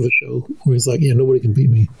promo after the show where he's like, yeah, nobody can beat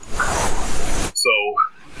me. So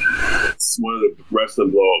one of the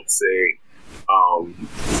wrestling blogs saying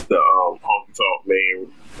the Honky Talk Man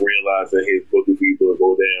realized that his booking fees will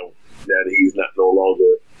go down now that he's no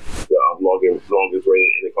longer the longest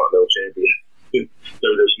reigning Intercontinental Champion.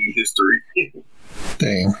 WWE history.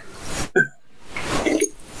 Dang.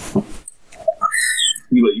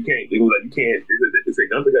 He was like, you can't. It's like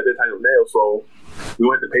Gunther got that title now, so we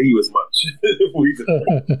don't have to pay you as much.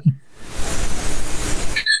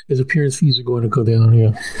 His appearance fees are going to go down.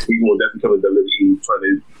 Yeah, he's going to definitely come to WWE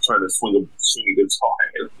trying to swing a guitar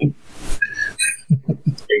at him.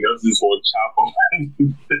 And Gunther's just going to chop him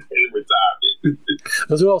and retire.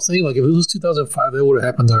 That's what I was saying. Like, if it was 2005, that would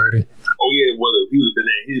have happened already. Oh yeah, it would have. He would have been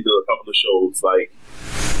there. He'd done a couple of shows. Like,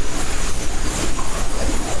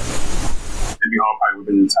 maybe Hall probably would have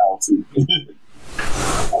been in the towel too.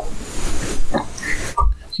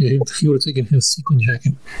 Yeah, he would have taken his sequin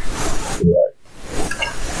jacket. Right.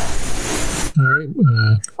 All right.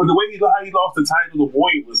 But the way how he lost the title to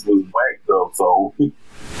Warrior was whack though. So it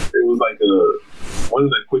was like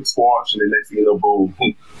wasn't a quick squash, and the next thing you know, boom,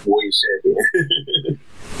 Warrior champion.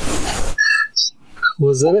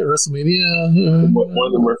 Was that at WrestleMania? One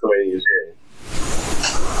of the WrestleManias, yeah.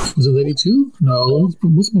 Was it 92? No, it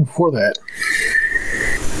was before that.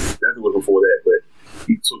 Definitely was before that, but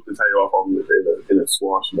he took the title off on him in a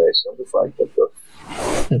squash match. I'm just like, what the?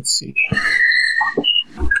 Let's see.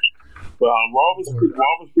 But Raw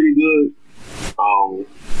was pretty good.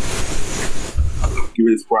 Give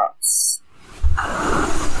it his props.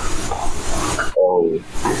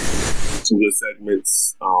 Some good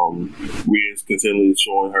segments. Rhea's continually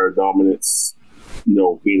showing her dominance.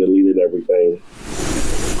 Being a leader and everything.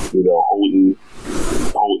 Holding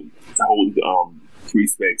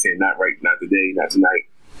respect, saying not right, not today, not tonight.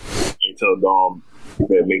 And tell Dom,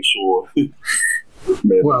 man, make sure.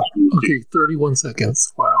 Man, wow. Okay, 31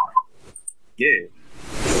 seconds. Wow. Yeah.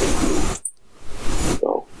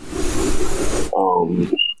 So,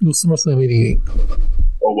 it was SummerSlam '88.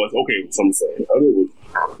 Oh, was okay. SummerSlam. I knew it was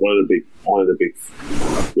one of the big.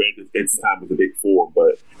 At the time, it was the big four,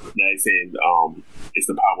 but now he's saying it's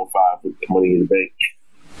the Power Five with Money in the Bank.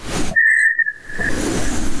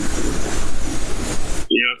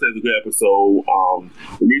 It's a good episode.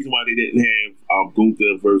 The reason why they didn't have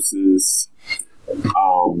Gunther versus Chad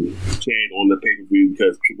on the pay-per-view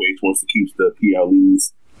because Triple H wants to keep the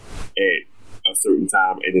PLEs at a certain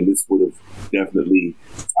time, and then this would have definitely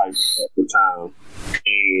at the time.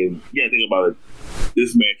 And think about it.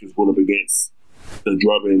 This match was going up against the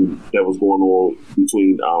drubbing that was going on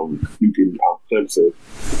between Duke and Clemson.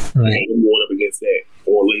 Right. And going up against that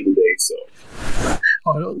on Labor Day. So.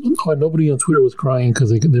 Nobody on Twitter was crying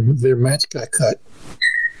because their match got cut.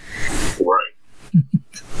 Right.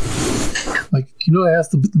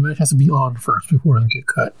 The match has to be on first before it can get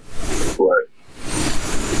cut. Right.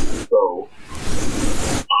 So,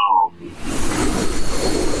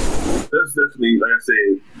 that's definitely, like I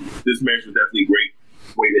said, this match was definitely a great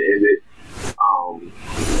way to end it.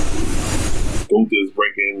 Gunther's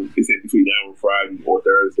breaking, it's in between now and Friday or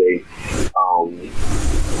Thursday.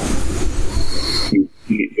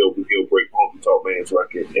 He'll break Honky Talk Man's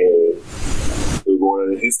record, and he'll go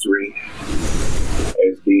into history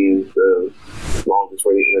as being the longest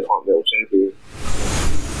reigning Intercontinental Champion.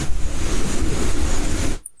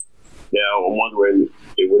 Now, I'm wondering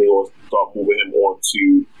if when they will start moving him on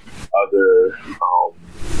to other.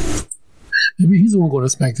 Maybe he's the one going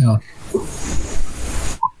to SmackDown.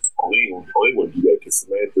 They wouldn't do that because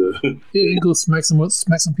Yeah, you go smack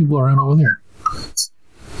some people around over there.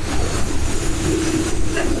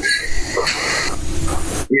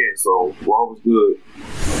 Yeah, so Raw was good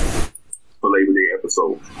for Labor Day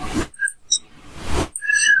episode.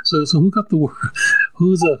 So who got the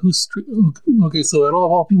who's street? Okay, so out of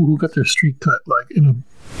all people who got their streak cut like in a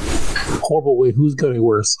horrible way, who's got it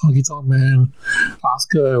worse? Honky Tonk Man,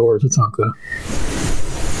 Asuka, or Tatanka?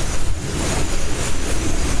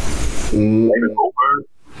 David Goldberg.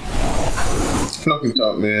 Honky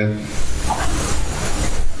Tonk Man.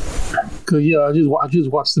 Cause yeah, I just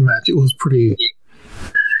watched the match. It was pretty.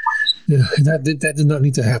 Yeah, that did not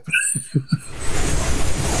need to happen.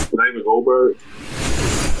 David Goldberg.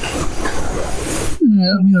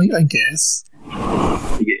 Yeah, I mean, I guess.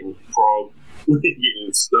 He getting frog,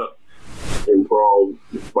 getting stuck and frog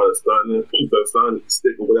by the stun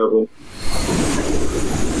stick or whatever.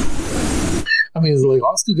 I mean, it's like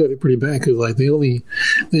Asuka got it pretty bad because like they really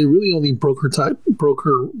only broke her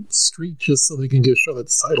streak just so they can give Charlotte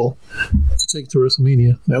the title to take to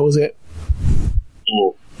WrestleMania. That was it.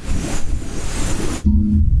 Oh.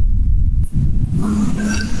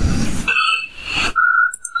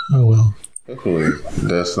 Oh well. Hopefully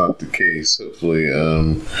that's not the case. Hopefully,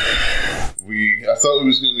 I thought we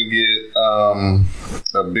was gonna get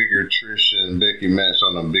a bigger Trish and Becky match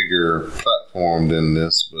on a bigger platform than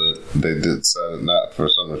this, but they decided not for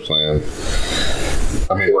SummerSlam.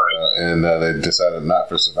 I mean, and they decided not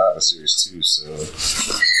for Survivor Series too. So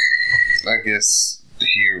I guess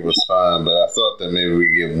here was fine, but I thought that maybe we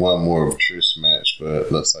get one more of Trish match, but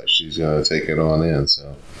it looks like she's gonna take it on in.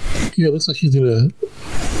 So yeah, it looks like she's gonna.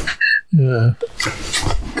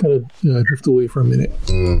 Kind of drift away for a minute.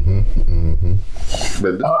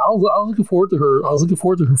 But I was looking forward to her. I was looking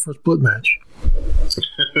forward to her first blood match.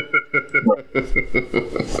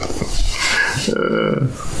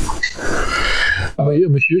 I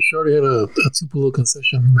mean, she already had a Tupelo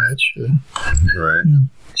concession match. right. Yeah,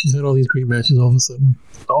 she's had all these great matches all of a sudden.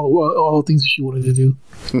 All the things that she wanted to do.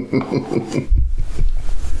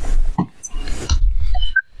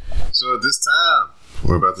 So at this time,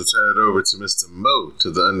 we're about to turn it over to Mr. Mo to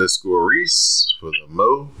the _ Reese for the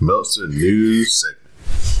Mo Meltzer News segment.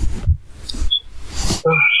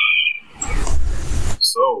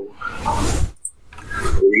 So,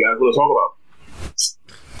 what do you guys want to talk about?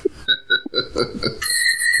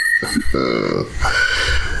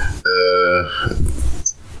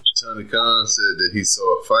 Tony Khan said that he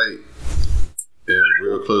saw a fight in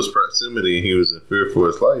real close proximity and he was in fear for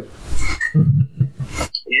his life.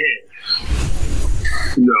 Yeah.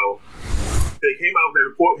 No. It came out, the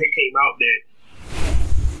report came out that,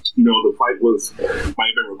 the fight might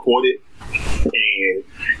have been recorded and,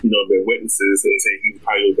 the witnesses and say he's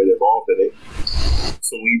probably been involved in it.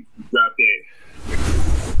 So we grabbed that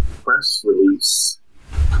press release.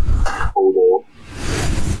 Hold on.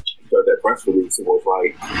 Got that press release. It was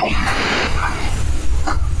like,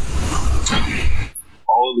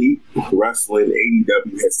 All Elite Wrestling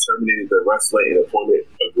AEW has terminated the wrestling and appointment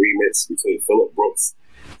agreements between Phillip Brooks,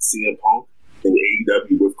 CM Punk, and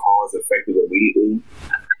AEW with cause effective immediately.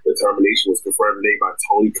 The termination was confirmed today by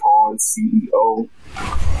Tony Khan, CEO,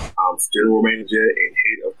 General Manager, and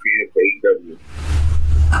Head of Creative for AEW.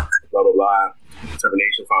 Blah, blah, blah.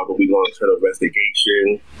 Termination followed a week-long internal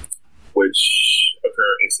investigation, which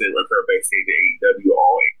incident occurred backstage at AEW,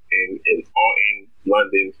 all in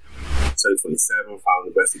London, 2027. Following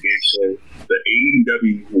investigation, the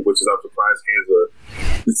AEW, which is I'm surprised, has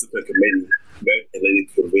a discipline committee met and later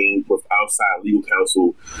convened with outside legal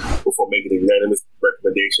counsel before making a unanimous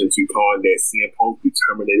recommendation to Khan that CM Punk be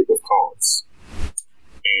terminated with cause.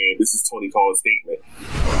 And this is Tony Khan's statement.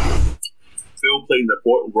 Phil played an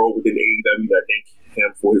important role within AEW, and I thank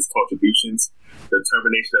him for his contributions. The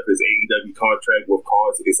termination of his AEW contract with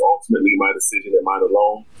cause is ultimately my decision and mine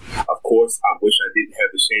alone. Of course, I wish I didn't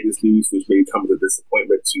have to share this news, which may come as a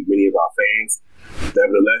disappointment to many of our fans.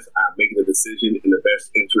 Nevertheless, I'm making a decision in the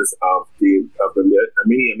best interest of the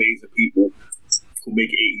many amazing people who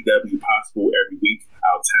make AEW possible every week.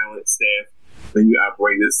 Our talent, staff, venue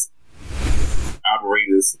operators,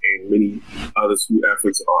 and many others whose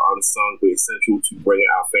efforts are unsung but essential to bring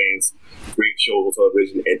our fans great shows on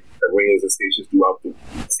television at arenas and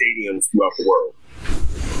stadiums throughout the world.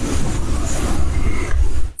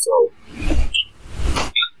 So,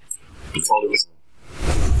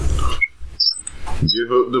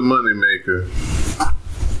 give up the moneymaker.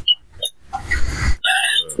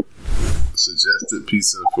 Suggested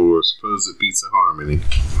pizza for supposed pizza harmony.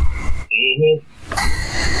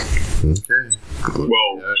 Okay.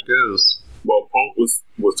 Well, how it goes. Well, Punk was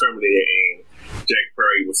terminated and Jack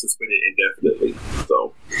Perry was suspended indefinitely.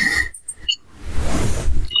 So,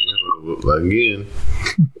 again,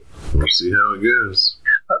 we'll see how it goes.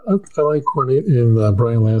 I like Cornette and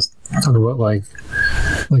Brian Lance talking about like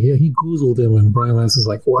yeah, he goozled him, and Brian Lance is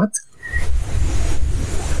like, what?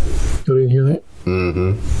 You didn't hear that?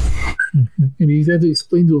 Mm-hmm. And he had to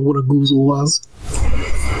explain to him what a goozle was.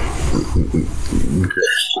 Okay,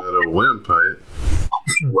 not a windpipe.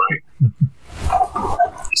 Right.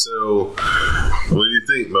 So, what do you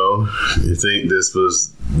think, Mo? You think this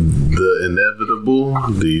was the inevitable?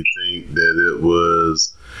 Do you think that it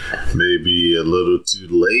was maybe a little too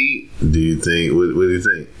late? Do you think? What do you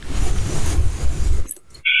think?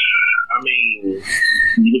 I mean,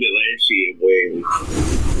 you look at last year when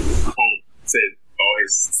Punk said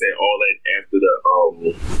all that after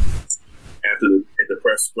the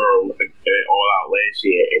press scrum all out last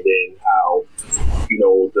year, and then how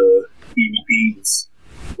the EVPs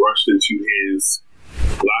rushed into his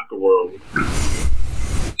locker room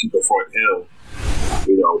to confront him.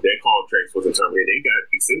 Their contracts wasn't terminated. They got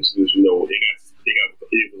extensions. They got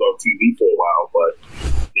it was off TV for a while, but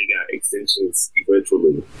they got extensions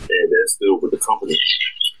eventually, and they're still with the company.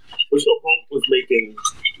 But Punk was making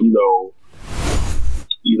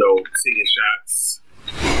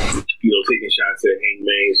taking shots at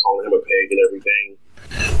Hangman, calling him a peg and everything.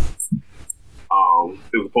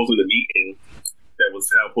 It was supposed to be the meeting that was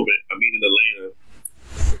held, a meeting in Atlanta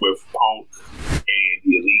with Punk and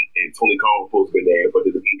the Elite, and Tony Khan was supposed to be there, but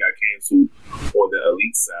the meeting got canceled on the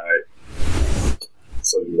Elite side.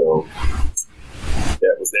 So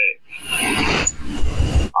that was that.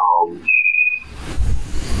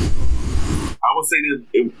 I would say that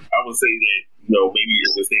maybe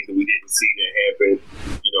it was things that we didn't see that happen.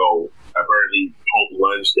 Apparently Punk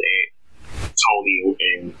lunged at Tony,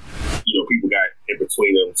 and people got in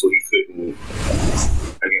between them, so he couldn't,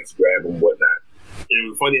 I guess, grab him and whatnot. And it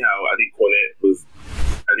was funny how I think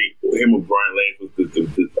him and Brian Lance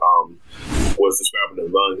was describing the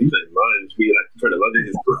lunge. He said lunge, being like trying to lunge at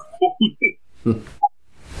his throat.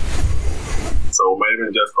 So it might have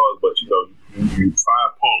been just cause, but you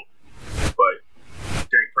fired Punk, but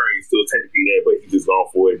Jack Perry's still technically there, but he's just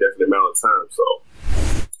gone for a definite amount of time. So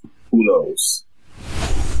who knows?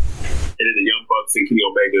 And then the Young Bucks and Kenny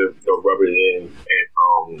Omega, rubbing it in and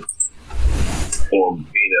on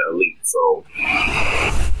being an Elite. So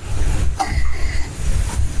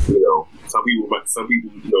some people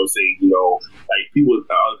say like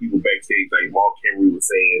other people backstage, like Mark Henry was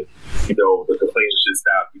saying, the complaints should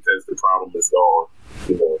stop because the problem is gone.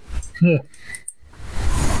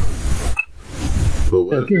 But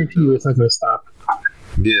I guarantee you it's not going to stop.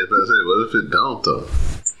 Yeah, but I say, what if it don't though?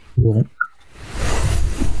 Well,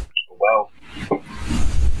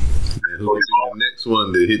 and who will be the next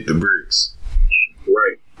one to hit the bricks?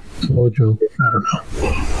 Right. Mojo, I don't know.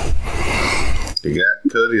 They got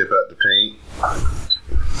Cody about to paint.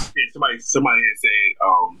 Yeah, somebody had said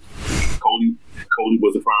Cody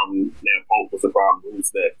was the problem. Now Punk was the problem.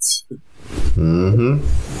 Who's next? Mm-hmm.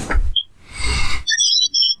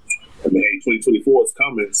 I mean, hey, 2024 is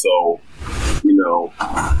coming, so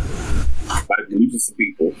might be losing some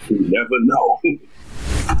people. You never know.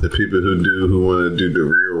 The people who want to do the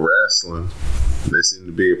real wrestling, they seem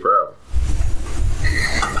to be a problem.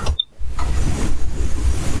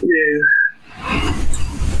 Yeah.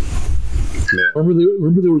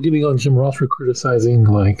 Remember they were getting on Jim Ross for criticizing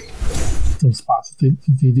like some spots that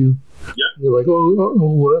they do. Yep. They're like,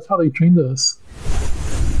 well, that's how they trained us.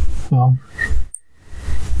 Well.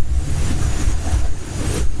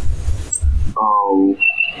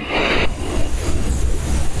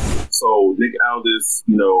 So Nick Aldis,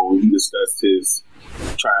 he discussed his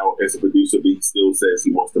trial as a producer, but he still says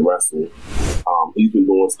he wants to wrestle. He's been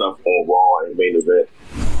doing stuff on Raw and Main Event.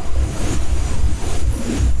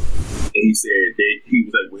 And he said he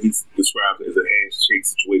was like, when he described it as a handshake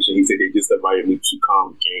situation, he said they just invited me to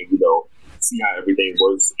come and, see how everything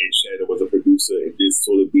works. And Shadow was a producer and just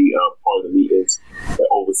sort of be part of the meetings that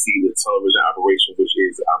oversee the television operation, which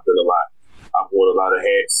is, I've done a lot. I've worn a lot of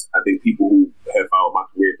hats. I think people who have followed my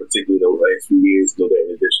career, particularly the last few years, know that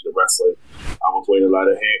in addition to wrestling, I was wearing a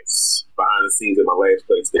lot of hats behind the scenes at my last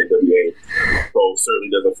place, the NWA. So it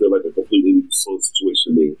certainly doesn't feel like a completely new sort of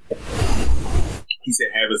situation to me. He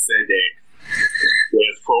said, having said that,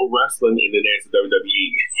 there's pro wrestling and then there's the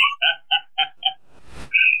WWE.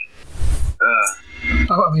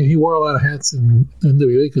 I mean, he wore a lot of hats in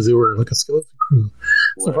NWA because they were like a skeleton crew.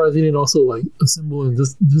 Right. Surprised he didn't also like assemble and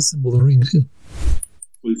disassemble the ring too.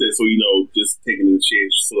 He said, so just taking the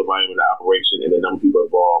change sort of volume of the operation and the number of people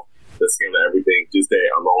involved, the scale of everything, just that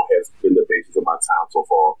alone has been the basis of my time so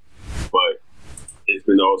far. But it's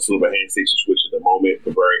been also a handshake situation at the moment.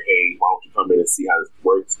 But Barry, hey, why don't you come in and see how this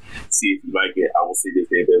works? see if you like it. I will say this: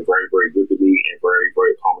 they've been very, very good to me and very,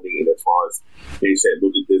 very accommodating as far as they said,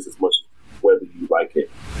 look at this as much as whether you like it.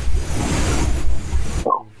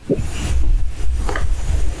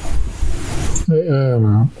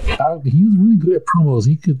 He was really good at promos.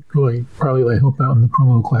 He could probably like help out in the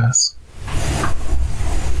promo class.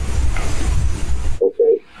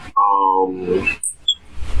 Okay.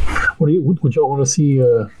 Would y'all want to see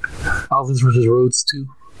Aldis versus Rhodes too?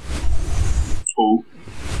 Who?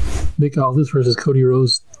 Nick Aldis versus Cody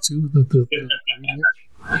Rhodes too. They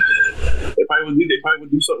probably would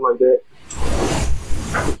do something like that.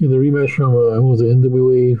 Yeah, the rematch from what was it,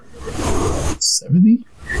 NWA 70?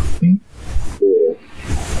 I think. Yeah.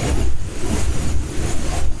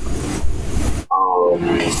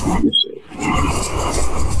 Let's see.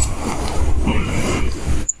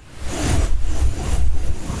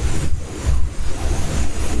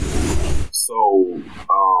 So,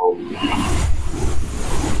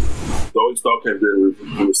 Zoe Stark has been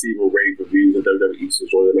receiving rave reviews in WWE since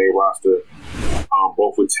joining the main roster,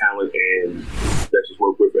 both with talent and that she's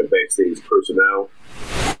worked with and backstage personnel.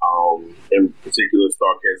 In particular,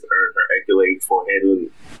 Stark has earned her accolades for handling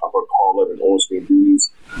of her call-up and on-screen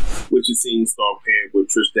duties, which is seen Stark paired with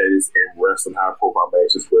Trish Stratus and wrestling high-profile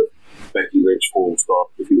matches with Becky Lynch, whom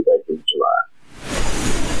Stark defeated back in July.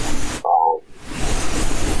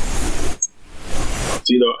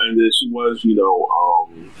 And then she was, she had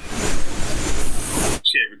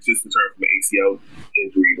just returned from an ACL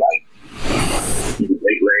injury, like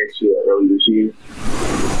late last year, early this year.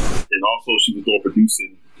 And also, she was doing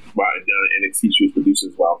producing while down at NXT. She was producing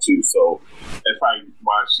as well too. So that's probably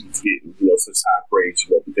why she's getting such high praise,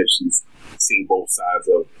 because she's seen both sides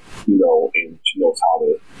of and she knows how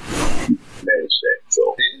to manage that.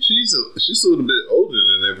 So and she's a little bit older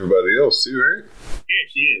than everybody else too, right? Yeah,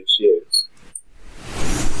 she is.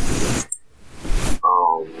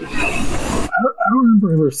 I don't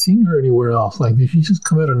remember ever seeing her anywhere else. Like, did she just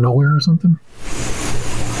come out of nowhere or something?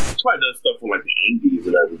 She probably does stuff from like the indies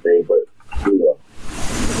and everything, but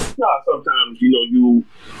sometimes you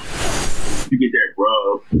get that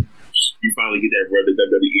rub. You finally get that rub, the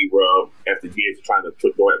WWE rub, after years of trying to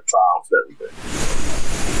go at trials and everything.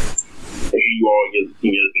 And here you are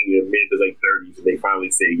in your mid to late 30s, and they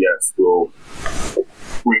finally say yes, we'll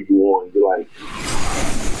bring you on. And you're like,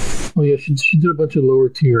 oh yeah, she did a bunch of lower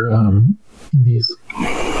tier indies.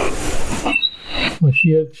 Like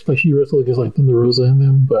she wrestled against like Thunder Rosa and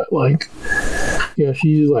them, but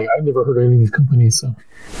she's like, I've never heard of any of these companies, so.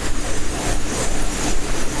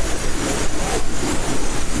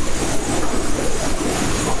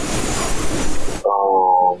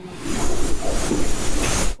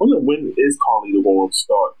 I wonder when is Carlito going to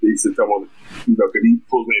start? They said someone, because he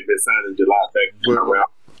supposedly had been signed in July back around.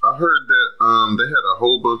 I heard that they had a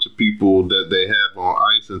whole bunch of people that they have on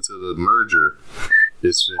ice until the merger. They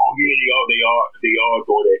are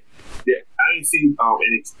doing it. Yeah, I ain't seen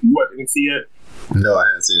NXT. You watch NXT yet? No, I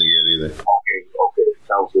haven't seen it yet either. Okay.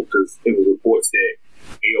 That was good because it was reports that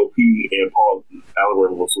AOP and Paul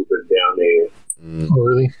Ellering was been down there. Oh,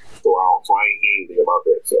 really? So I ain't hear anything about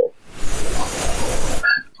that. So.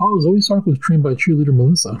 Oh, Zoe Stark was trained by cheerleader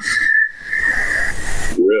Melissa.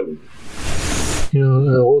 Really?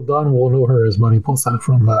 Don will know her as Money Pulsar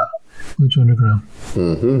from Lucha Underground.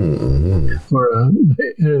 Or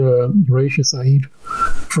Raisha Saeed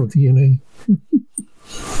from TNA.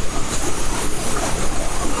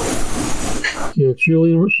 Yeah,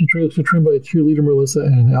 cheerleader. She trained by cheerleader Melissa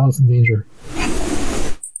and Allison Danger,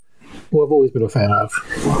 who I've always been a fan of.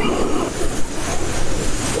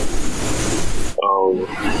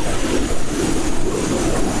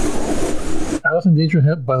 Allison Danger,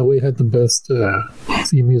 by the way, had the best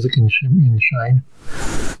theme music in Shine.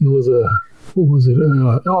 It was what was it?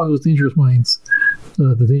 It was Dangerous Minds,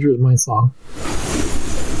 the Dangerous Minds song.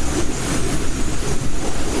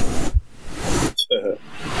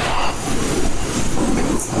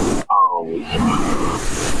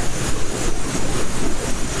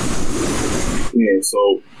 Yeah,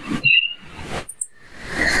 so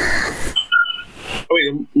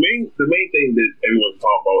the main thing that everyone's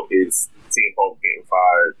talking about is CM Punk getting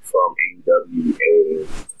fired from AEW,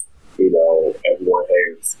 and everyone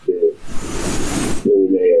has been really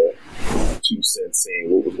their 2 cents saying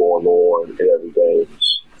what was going on and everything.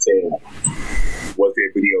 Saying was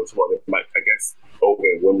there video tomorrow? Like, I guess over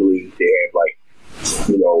at Wembley they have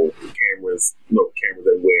cameras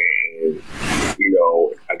everywhere, and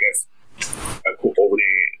I guess over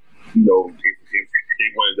there, if they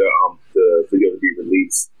wanted the video to be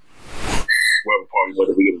released, whatever party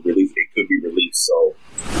wanted the video to be released, it could be released. So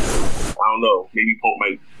I don't know. Maybe Punk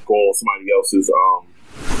might go on somebody else's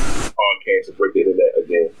podcast and break the internet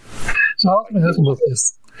again. So I was going to ask about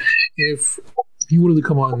this. If you wanted to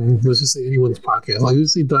come on, let's just say anyone's podcast, like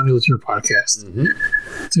let's say Donnie was your podcast,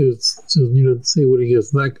 to say what he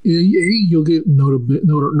is, like you'll get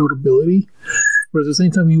notability, but at the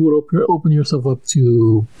same time you would open yourself up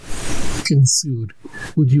to getting sued.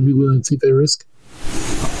 Would you be willing to take that risk?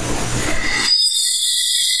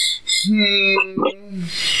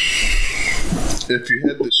 If you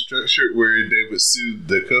had the structure where they would sue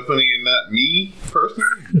the company and not me personally,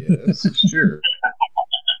 yes, sure.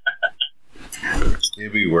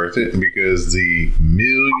 It'd be worth it because the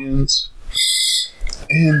millions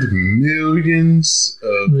and millions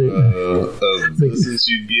of listens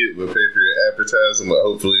you get would pay for your advertising, but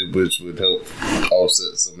hopefully, which would help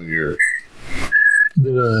offset some of your.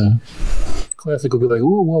 Then Classic will be like,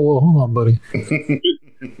 whoa, hold on, buddy. I can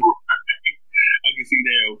see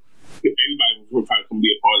now. Everybody will probably come be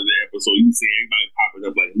a part of the episode. You see everybody popping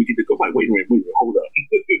up like, we get to go. Like, wait a minute, hold up.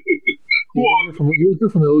 You'll hear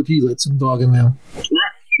from the OG, let some dog in there. Right.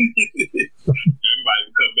 Everybody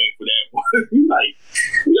will come back for that one. He's like,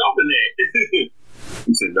 we open that.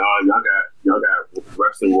 He said, nah, y'all got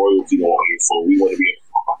wrestling royalty on here, so we want to be a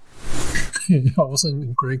part. All of a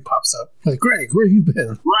sudden, Greg pops up. Like, Greg, where you been?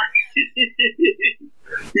 Right.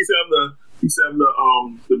 He said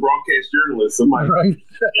I'm the broadcast journalist. I'm like, right.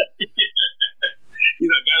 He's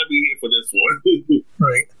like, gotta be here for this one.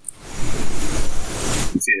 Right.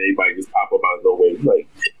 You see everybody just pop up out of nowhere. Like,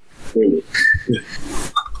 wait a minute.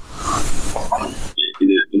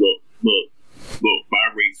 Look, my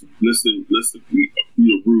race, listen, through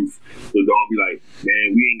the roof. So don't be like,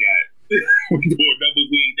 man, we ain't got, we doing numbers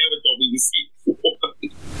we ain't never thought we would see before.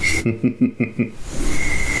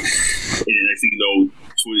 And then next thing you know,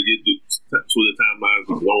 Twitter timelines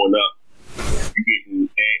are blowing up. You're getting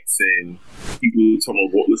ads and people talking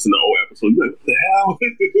about listen to old episodes. You're like, what the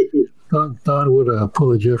hell? Don would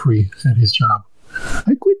pull a Jeffrey at his job.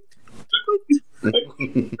 I quit.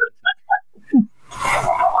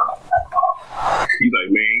 He's like,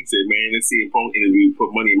 man, he said, man, let's see a phone interview,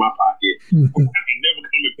 put money in my pocket. I ain't never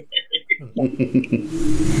coming back.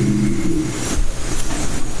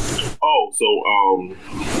 So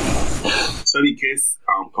Sonny Kiss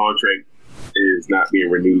contract is not being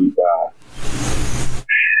renewed by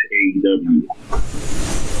AEW.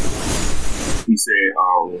 He said,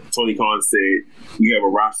 Tony Khan said, we have a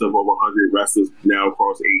roster of over 100 wrestlers now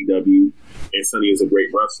across AEW, and Sonny is a great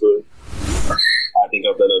wrestler. I think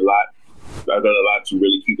I've done a lot to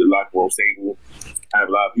really keep the locker room stable. I have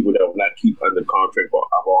a lot of people that will not keep under contract, but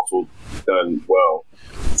I've also done well.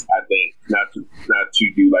 I think not to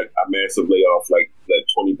do like a massive layoff, like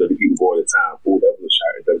 20, 30 people go at a time. Oh, that was a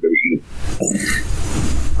shot at WWE.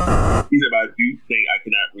 He said, I do think I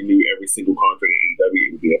cannot renew every single contract in AEW.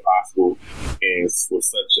 It would be impossible. And with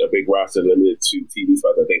such a big roster limited to TV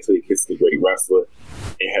spots, I think Sonny Kiss is a great wrestler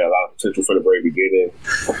and had a lot of potential from the very beginning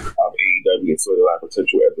of AEW, and so a lot of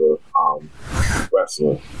potential as a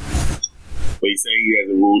wrestler. But he said he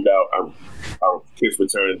hasn't ruled out Kiss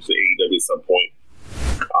returning to AEW at some point.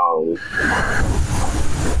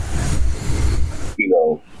 He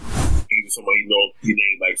was somebody he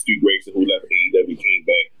named like Stu Grayson, who left AEW, came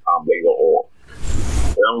back later on.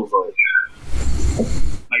 And I was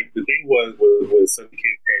like the thing was when Sonny Kiss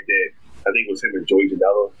had that, I think it was him and Joey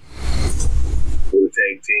Janela with a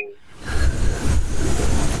tag team.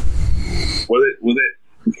 Was it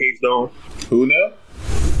the case though? Who now?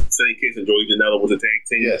 Sonny Kiss and Joey Janela was a tag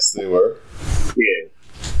team. Yes, they were. Yeah,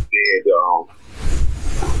 they had the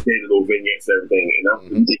little vignettes and everything, and I'm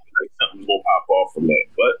thinking like something's gonna pop off from that,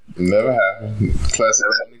 but never happened. Classic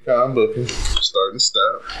Tony Khan booking, start and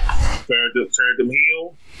stop. Turned them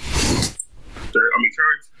heel. Turned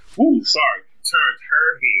her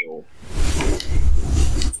heel,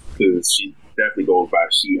 because she definitely goes by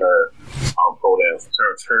she/her pronouns.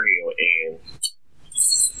 Turns her heel, and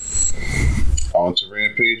on to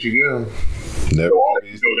Rampage you go. Never. That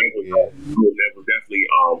was definitely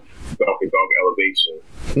dog and dog elevation.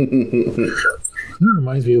 That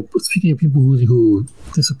reminds me of, speaking of people who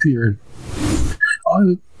disappeared.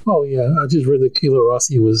 Oh yeah, I just read that Kayla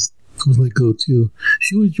Rossi was let go too.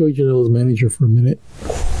 She was Joey Janela's manager for a minute.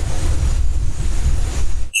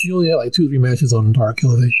 She only had like 2 or 3 matches on Dark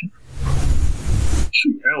Elevation.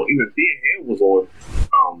 Shoot, hell, even Thea Hale was on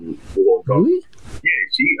Really? Yeah,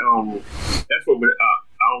 she that's what I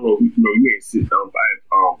don't know, you ain't seen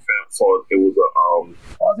saw it was a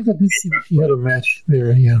I think I did see that she had a match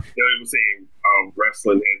there, yeah. It was saying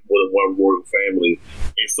wrestling has more than one royal family,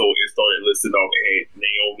 and so it started listing off. It had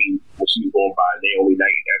Naomi, when she was going by Naomi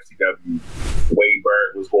Knight in FCW. Wade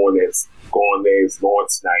Barrett was going as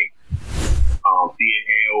Lawrence Knight. Thea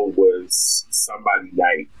Hale was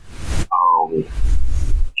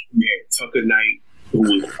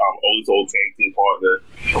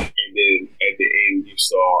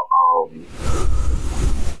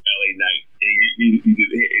It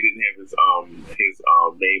didn't have his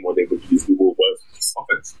name on there, but you just knew what was on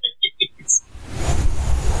his face.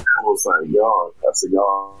 I was like, y'all. I said,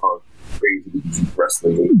 y'all crazy to be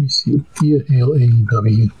wrestling. Let me see. Thea Hale,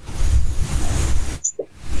 AEW.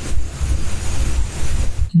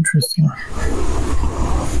 Interesting.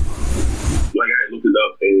 Like I looked it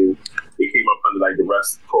up and it came up under like the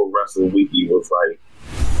Pro Wrestling Wiki. Was like,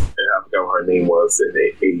 and I forgot what her name was in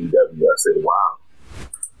AEW. I said, wow.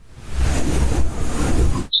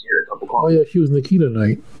 She had a couple Oh yeah, she was Nikita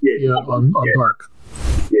Knight. Yeah, on Dark.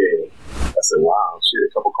 Yeah, I said, wow. She had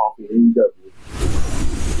a cup of coffee in AEW.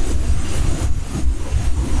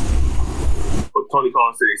 But Tony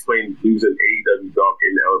Khan said, explain using AEW Dark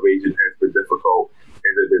in elevation has been difficult,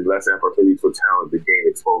 and there's been less opportunities for talent to gain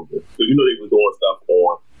exposure. So you know they were doing stuff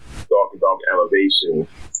on Dark and Dark Elevation,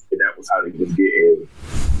 and that was how they was getting.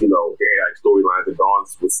 You know, they had like storylines, and Dawn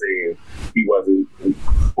was saying he wasn't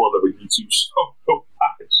for the YouTube show to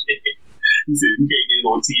watch it. He said, you can't get it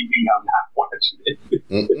on TV, I'm not watching it.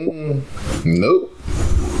 Nope.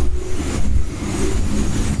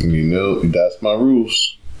 You know, that's my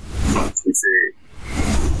rules. He said,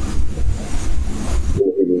 he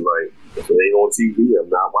was like, if it ain't on TV, I'm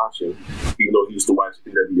not watching. Even though he used to watch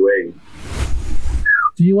NWA.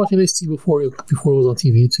 Did you watch NXT before it was on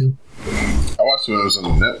TV too? I watched it when it was on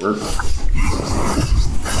the network.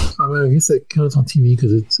 I mean, I guess that counts on TV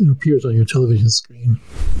because it appears on your television screen.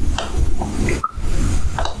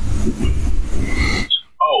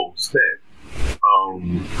 Oh, snap.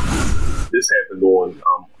 This happened on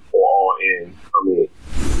All In. I mean,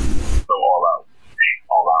 no, All Out.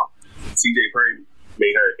 All Out. CJ Perry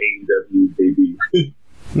made her AEW debut.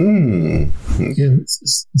 And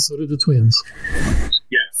so did the twins.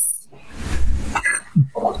 Yes.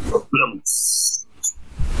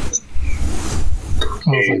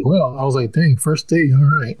 I was like, dang, first day, all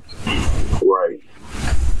right. Right.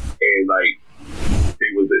 And like they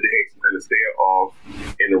had some kind of stare off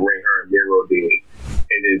in the ring, her and Miro did.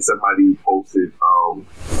 And then somebody posted a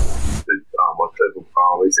clip of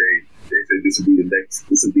they said this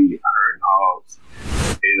would be her and Hobbs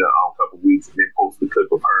in a couple weeks, and they posted a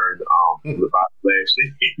clip of her and the Bobby Lashley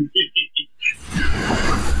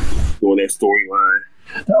doing that storyline.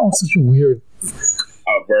 That was such a weird.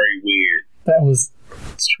 Very weird. That was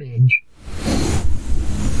strange.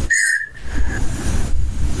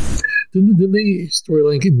 Didn't they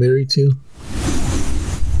storyline get married too?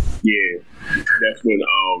 Yeah, that's when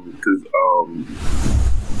because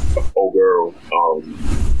old girl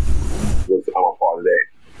was a part of that.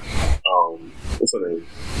 What's her name?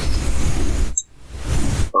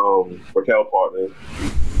 Raquel partner.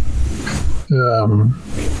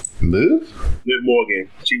 Liv Morgan.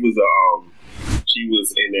 She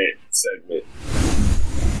was in that segment.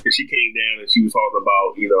 And she came down and she was talking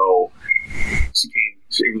about, you know, it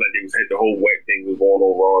was like they had the whole wet thing was going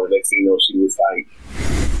on Raw. The next thing you know, she was like,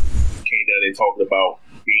 came down and talking about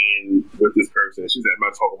being with this person. She said, I'm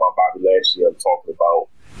not talking about Bobby Lashley, I'm talking about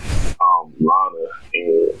Lana.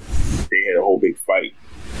 And they had a whole big fight.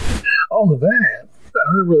 Oh, that.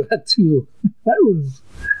 I remember that too. That was,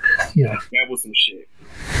 yeah. That was some shit.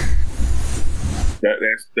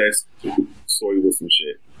 That's story was some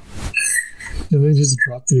shit. And they just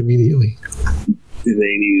dropped it immediately. And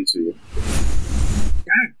they needed to.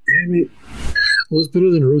 God damn it. Well, it's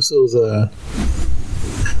better than Russo's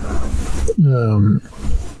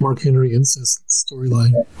Mark Henry incest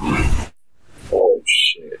storyline. Oh,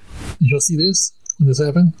 shit. Did y'all see this when this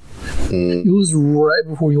happened? It was right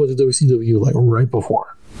before he went to WCW, like right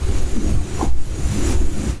before.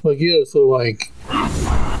 Like, yeah, so like,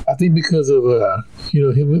 I think because of,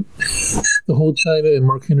 him, the whole China and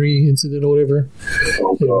Mark Henry incident or whatever.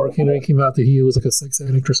 Oh, and Mark Henry came out that he was like a sex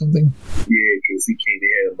addict or something. Yeah, because he came to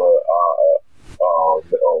him,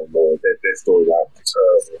 that storyline was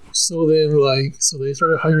terrible. So then, so they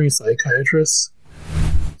started hiring psychiatrists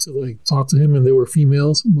to like talk to him, and they were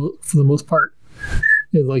females for the most part.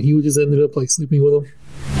 And like he just ended up like sleeping with them.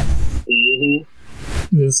 Mm-hmm.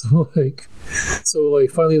 And so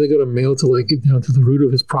finally they got a mail to like get down to the root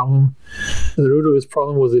of his problem. And the root of his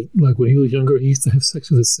problem was that like when he was younger, he used to have sex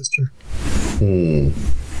with his sister. And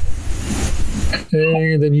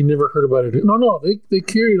then you never heard about it. No, they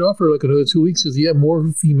carried it on for like another 2 weeks because he had more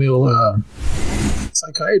female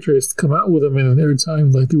psychiatrists come out with him, and every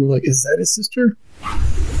time like they were like, "Is that his sister?"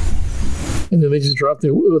 And then they just dropped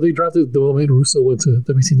it. Well, they dropped it the moment Russo went to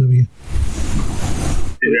WCW.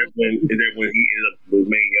 Is that when he ended up with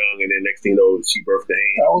Mae Young, and then next thing you know, she birthed the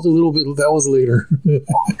hand? That was later.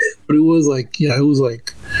 But it was like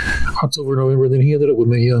October, November, and then he ended up with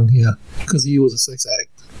Mae Young, because he was a sex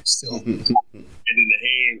addict still. And And then the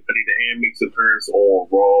hand makes an appearance on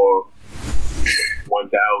Raw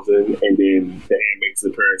 1000, and then the hand makes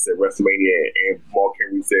an appearance at WrestleMania, and Mark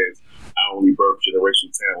Henry says, "I only birth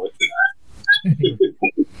generational talent."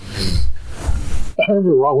 I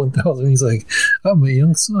remember Raw 1000. He's like, "I'm a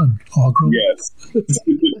young son, all grown." Yes.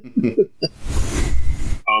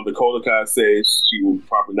 Dakota Kai says she will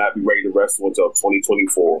probably not be ready to wrestle until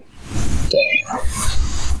 2024. Damn.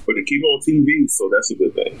 But they keep it on TV, so that's a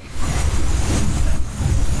good thing.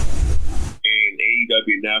 And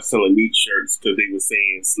AEW now selling meat shirts because they were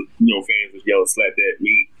saying, fans was yelling, "Slap that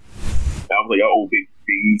meat." I was like, "I owe Big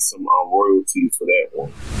E some royalties for that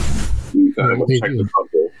one." We kind of check the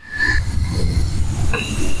couple.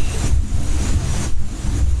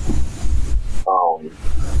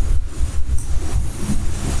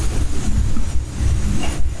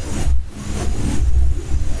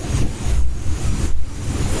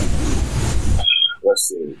 Let's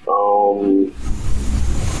see.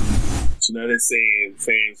 So now they're saying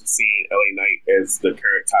fans are seeing LA Knight as the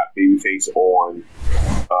current top babyface on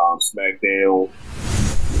SmackDown,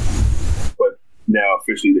 but now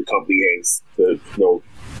officially the company has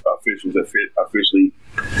officials officially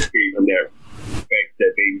gave him that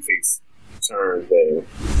babyface turn there.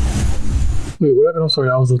 Wait, what happened? I'm sorry,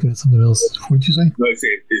 I was looking at something else. What did you say? Like I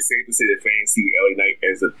said, it's safe to say that fans see LA Knight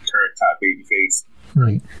as the current top babyface.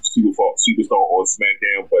 Right. Superstar on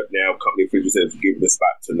SmackDown, but now company officials have given the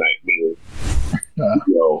spot tonight, meaning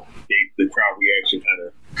the crowd reaction kind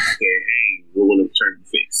of said, "Hey, we're going to turn the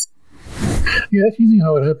face." Yeah, that's usually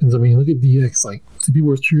how it happens. I mean, look at DX. Like, the people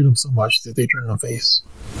were cheering him so much that they turned on face.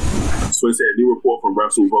 So it said a new report from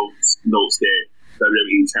Russell notes that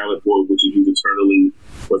WWE Talent Board, which is used internally,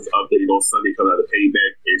 was updated on Sunday coming out of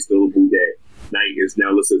Payback. It's notable that Knight is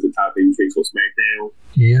now listed as the top babyface on SmackDown.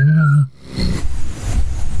 Yeah.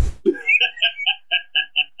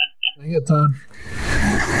 I get done.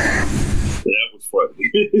 That was funny.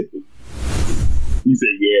 He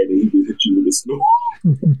said, "Yeah," and then he just hit you with a snore.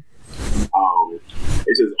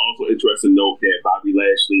 It says also interesting note that Bobby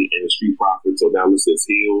Lashley and the Street Profits are now listed as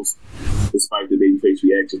heels, despite the babyface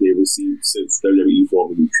reactions they received since WWE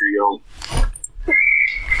formed a new trio.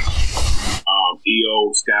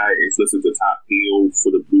 Io Sky is listed as the top heel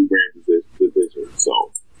for the Blue Brand division.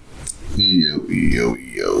 So.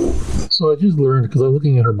 Io. So I just learned, because I'm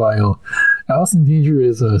looking at her bio, Allison Danger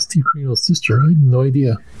is Steve Corino's sister. I had no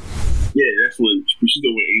idea. Yeah, that's what she's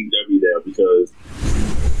doing with AEW now because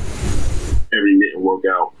everything didn't work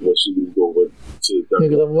out when she moved over to WWE. Yeah,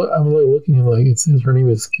 because I'm like looking and like it says her name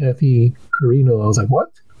is Kathy Carino. I was like,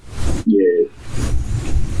 what? Yeah.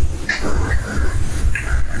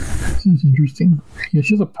 That's interesting. Yeah,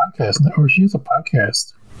 she has a podcast now, or she has a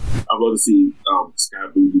podcast. I'd love to see Sky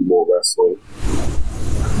Blue do more wrestling.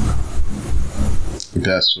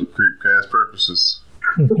 That's for Creepcast purposes.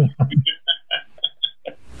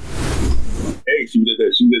 Hey, she did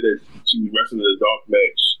that. She was wrestling in a dark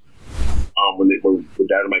match when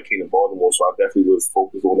Dynamite came to Baltimore, so I definitely was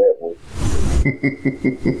focused on that one.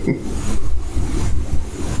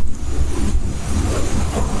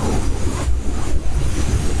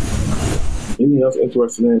 Anything else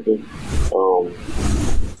interesting? Anything?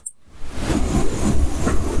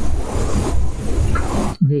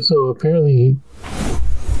 Okay, so apparently,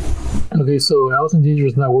 Allison Danger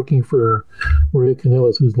is not working for Maria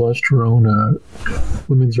Kanellis, who's launched her own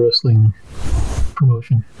women's wrestling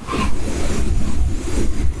promotion.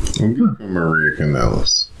 Good for Maria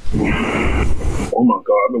Kanellis. Oh my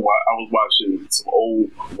God! I was watching some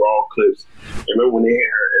old Raw clips. And remember when they had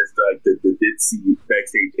her as like the ditzy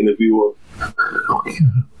backstage interviewer?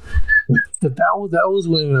 That was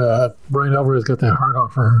when Brian Alvarez got that hard on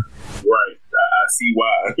for her. Right. I see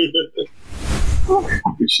why.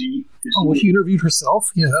 When she interviewed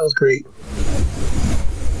herself? Yeah, that was great.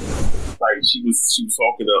 Like she was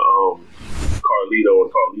talking to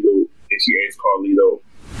Carlito, and she asked Carlito,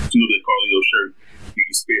 she looked at Carlito's shirt, "Do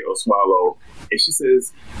you spit or swallow?" And she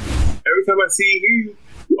says, "Every time I see you,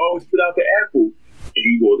 you always spit out the apple." And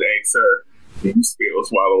he goes, "Ask her, do you spit or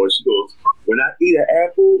swallow?" And she goes, "When I eat an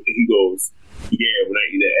apple," and he goes, "Yeah, when I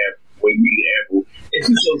eat an apple. When you eat an apple." And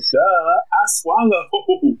she goes, "Duh, I swallow."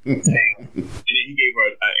 Dang. And then he gave her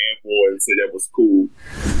an apple and said that was cool.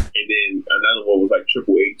 And then another one was like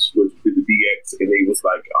Triple H, which did the DX, and they was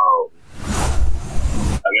like,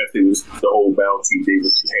 I guess it was the whole bounty they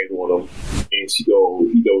was had on him. And he goes,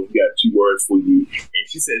 "We got 2 words for you." And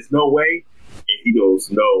she says, "No way." And he goes,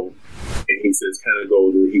 "No." And he says, kind of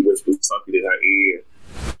goes, and he whispers something in her ear.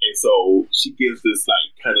 And so she gives this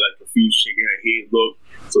like kind of like confused shaking her head look.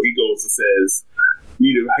 So he goes and says,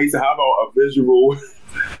 he said, "How about a visual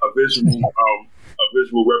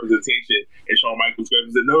representation?" And Shawn Michaels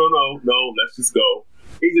grabbed him and said, no, let's just go.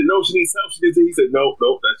 He said, no, she needs help. He said, no,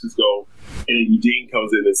 let's just go. And then Eugene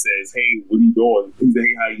comes in and says, hey, what are you doing? He said,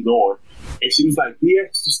 hey, how you doing? And she was like,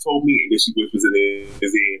 BX just told me. And then she whispers in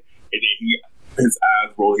his ear. And then his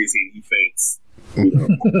eyes roll, his head, he faints. You know?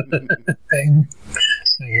 Dang.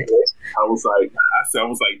 I was like,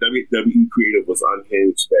 WWE creative was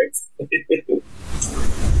unhinged back.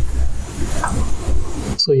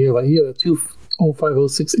 So yeah, like a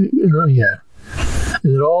 20506 era, yeah.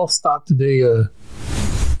 And it all stopped today.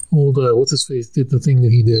 Old what's his face did the thing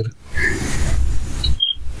that he did.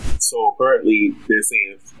 So apparently they're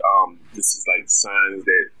saying this is like signs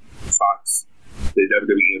that the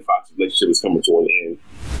WWE and Fox relationship is coming to an end.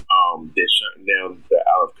 They're shutting down the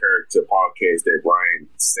Out of Character podcast that Brian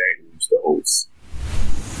Satin used to host.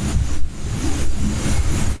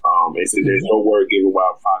 They said there's no word given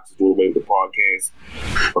why Fox is doing away with the podcast.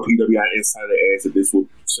 But PWI Insider adds that this would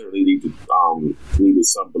certainly lead to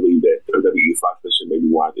some believe that WWE Fox relationship may be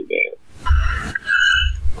winding down.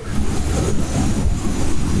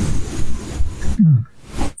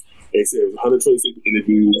 They said it was 126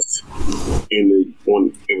 interviews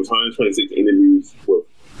it was 126 interviews with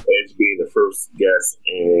Edge being the first guest,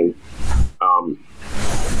 and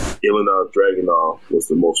Ilana Dragunov was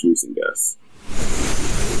the most recent guest.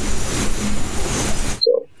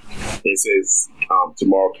 So it says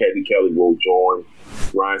tomorrow Kathy Kelly will join.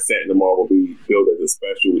 Ryan Satin tomorrow will be billed as a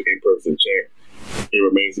special in-person chat. It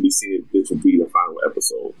remains to be seen if this will be the final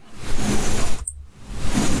episode.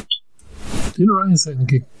 Didn't Ryan Satin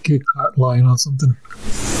get caught lying on something?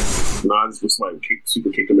 Nah, this was like super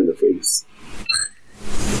kick him in the face.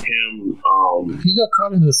 He got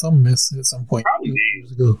caught into some mess at some point. Probably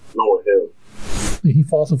years ago. Knowing him. Did he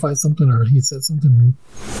falsified something or he said something?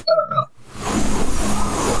 I don't know.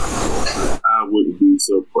 I wouldn't be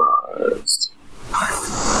surprised.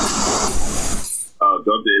 Dub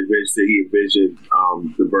the Edge said he envisioned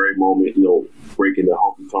the very moment, breaking the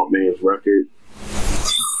Honky Tonk Man's record.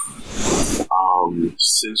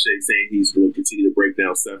 Sensei saying he's going to continue to break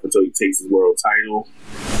down Seth until he takes his world title,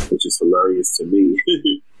 which is hilarious to me.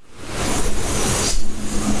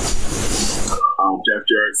 Jeff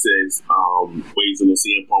Jarrett says, weighs on the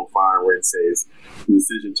CM Punk firing and says, the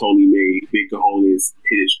decision Tony made, Big Cojones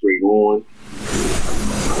hit it straight on.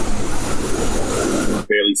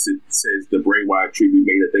 Bailey says the Bray Wyatt tribute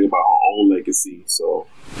made a thing about her own legacy, so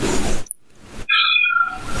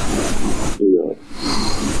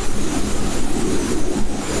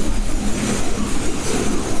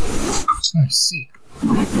I see.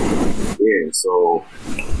 Yeah, so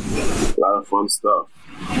a lot of fun stuff.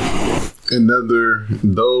 Another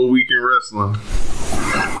dull week in wrestling.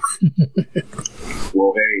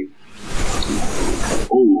 Well, hey.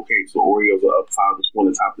 Oh, okay, so Orioles are up 5-1 on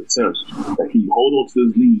the top of the 10th. Like, can you hold on to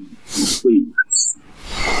this lead, please?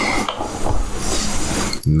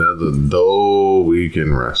 Another dull week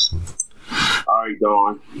in wrestling. All right,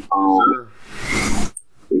 Dawn.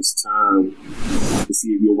 It's time to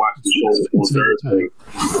see if you'll watch the show on Thursday.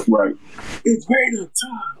 Right. It's Vader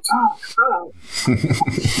time.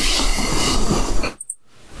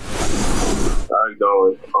 All right,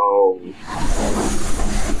 Dawn.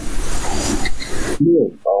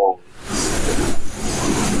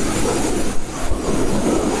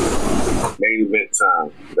 Main event time.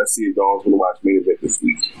 Let's see if Dawn's going to watch main event this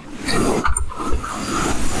week.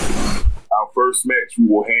 Our first match we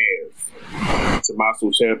will have Tommaso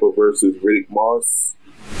Ciampa versus Riddick Moss.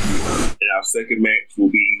 And our second match will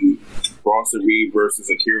be Bronson Reed versus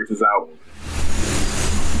Akira Tozawa.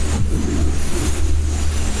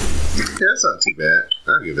 Yeah, that's not too bad.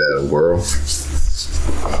 I'll give that a whirl.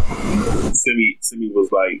 Simi was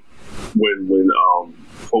like, when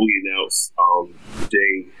Foley announced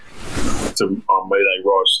Jay to Monday Night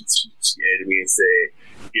Raw, she added me and said,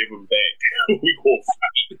 give him back. We gonna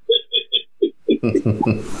fight.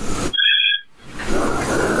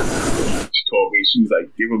 She called me. She was like,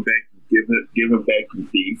 "Give him back, give him back, you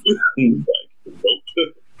thief." Like,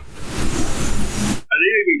 nope.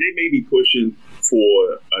 They may be pushing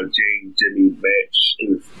for a Jimmy match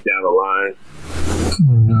down the line.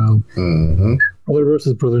 Oh no! Mm-hmm. Brother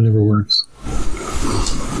versus brother never works.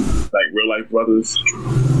 Like real life brothers.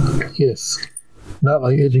 Yes, not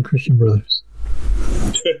like Edge and Christian brothers.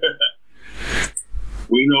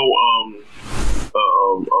 We know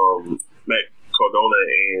Matt Cardona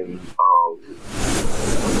and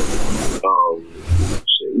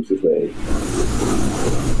what's his name?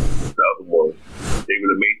 The other one. They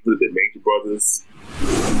were the Major Brothers.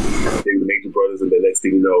 They were the Major Brothers, and the next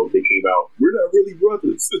thing you know, they came out, we're not really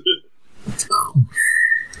brothers.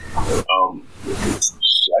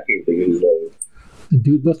 I can't think of his name. The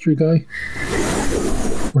Dude Buster guy?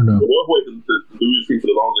 Or no? The one boy, the loser streak for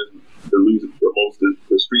the longest,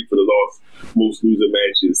 the streak for the most loser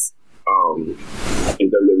matches in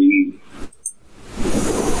WWE.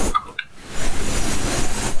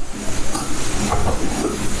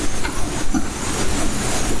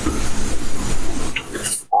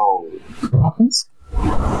 Hawkins?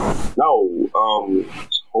 No,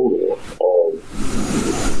 hold on.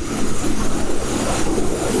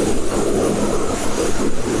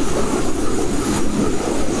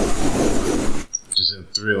 Just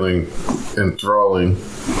enthralling.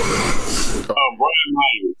 Brian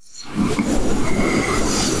Myers.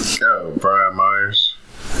 Oh, Brian Myers.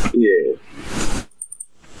 Yeah.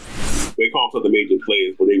 They call themselves the Major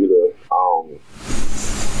Players, but they were the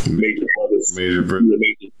Major Brothers.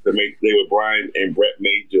 They were Brian and Brett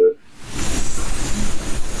Major.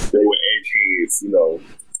 They were edgeheads, you know.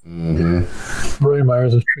 Mm-hmm. Brian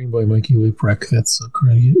Myers was trained by Mikey Whipwreck. That's so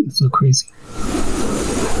crazy. It's so crazy.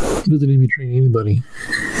 He doesn't even train anybody.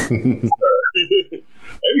 That'd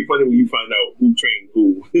be funny when you find out who trained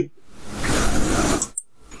who.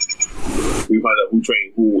 We find out who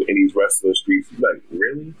trained who in these wrestling streets. You're like,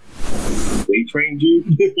 really? They trained you?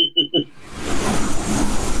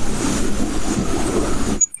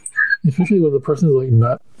 Especially when the person is like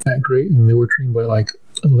not that great and they were trained by like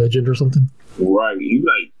a legend or something. Right. You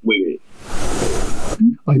like, wait a minute.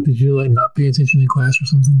 Like, did you like not pay attention in class or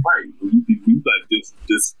something? Right. You like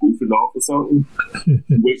just goofing off or something?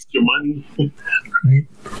 Waste your money? Right.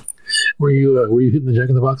 Were you hitting the Jack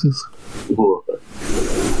in the Boxes? Well,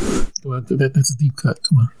 that's a deep cut.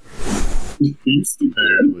 Come on.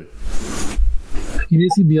 Apparently. You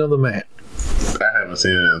didn't see Beyond the Mat. I haven't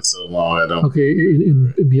seen it in so long. I don't. Okay,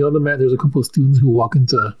 in Beyond the Mat, there's a couple of students who walk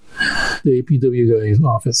into the APW guy's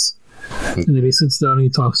office. And then he sits down and he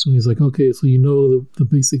talks to him. He's like, okay, so you know the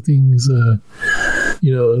basic things,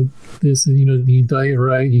 you know, this, you know, you diet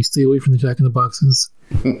right, you stay away from the Jack in the Boxes.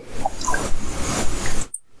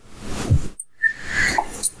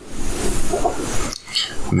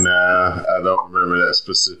 Nah, I don't remember that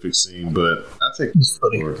specific scene, but I think it's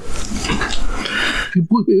funny.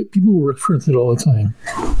 People reference it all the time.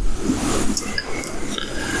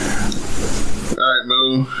 All right,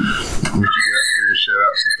 Mo, what you got for your shout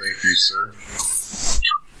outs and thank you, sir?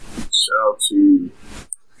 Shout out to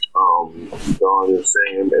Don and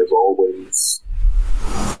Sam as always.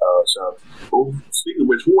 Shout out speaking of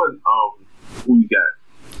which, who you got?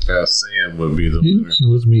 Sam would be the winner. It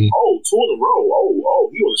was me. Oh, 2 in a row. Oh,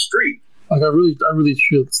 he on the streak. Like I really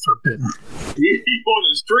should start betting. He on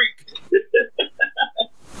the streak.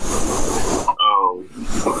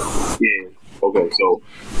 Yeah. Okay, so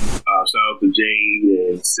shout out to Jane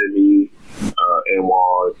and Simi,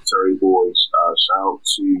 Anwar, Terry Boys. Shout out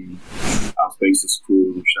to our Spaces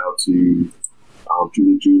crew. Shout out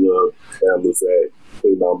to Jula, Lizette,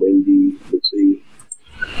 Mindy, Missy,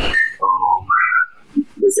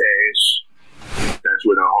 Miss Ash. That's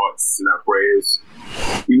with our hearts and our prayers.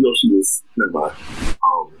 Even though she was, never mind.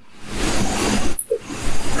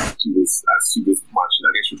 She was watching.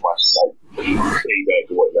 I guess she was watching like Payback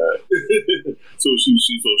and whatnot. so she was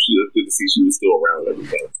good to see she was still around and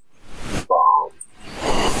everything.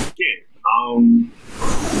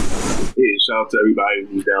 Yeah. Shout out to everybody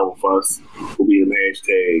who's down with us. We'll be in the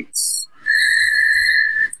hashtags.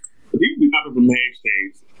 The people be hopping from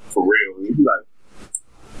hashtags for real. And you be like,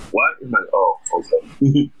 what? I'm like, oh, okay.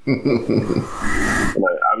 I'm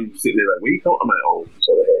like, I'll be sitting there like, where you going? I'm like, oh, so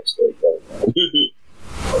the hashtag.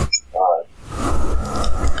 All right.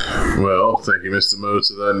 Well, thank you, Mr. Mo,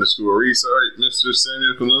 to the _ research, Mr.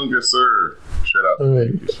 Samuel Kalunga, sir. Shout out. All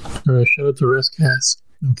right. Shout out to WrassleCast.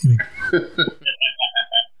 No kidding.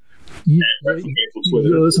 You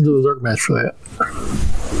gotta listen to the dark match for that.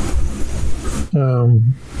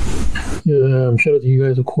 Shout out to you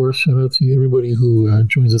guys, of course. Shout out to everybody who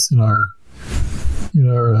joins us in our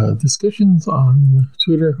discussions on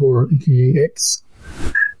Twitter or AKA X.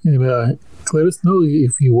 And let us know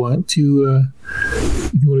if you want to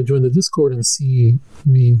join the Discord and see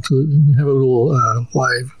me to have a little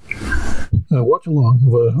live watch along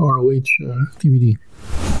of a ROH DVD.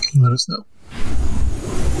 Let us know.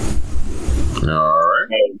 All right.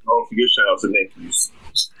 Don't forget shout outs and thank yous.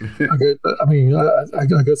 I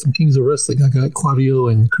got some Kings of Wrestling. I got Claudio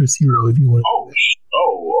and Chris Hero. If you want. Oh!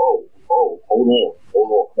 Hold on.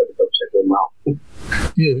 Let me go check them out.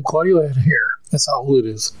 Yeah, Claudio had hair. That's how old it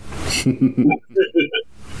is.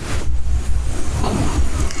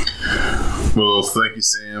 Well, thank you,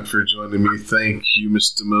 Sam, for joining me. Thank you,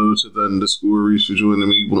 Mr. Mo to the _Reese for joining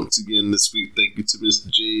me once again this week. Thank you to Miss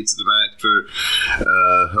J to the back for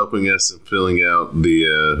helping us and filling out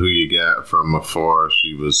the Who You Got from afar.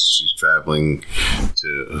 She's traveling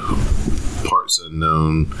to parts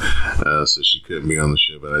unknown, so she couldn't be on the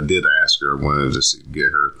show. But I did ask her. I wanted to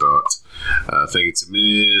get her thoughts. Thank you to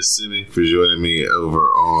Miss Simi for joining me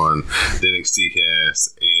over on the NXT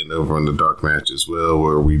cast and over on the Dark Match as well,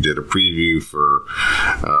 where we did a preview for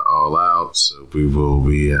All Out. So we will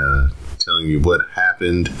be telling you what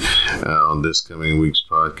happened on this coming week's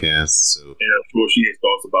podcast. So, and I'm sure she has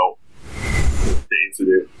thoughts about the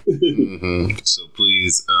incident. So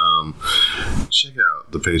please check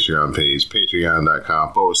out the Patreon page,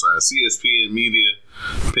 patreon.com/CSPN Media.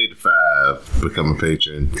 Pay the $5, become a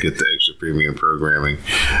patron, get the extra premium programming.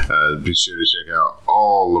 Be sure to check out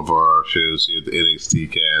all of our shows here, the NXT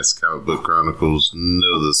Cast, Comic Book Chronicles,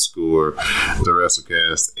 Know the Score, the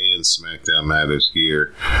WrassleCast, and SmackDown Matters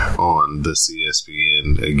here on the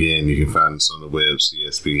CSPN. Again, you can find us on the web,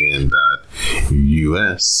 cspn.us.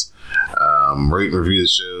 Rate and review the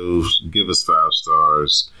shows, give us 5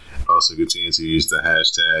 stars. Also continue to use the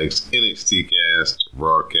hashtags NXTcast,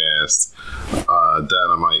 Rawcast,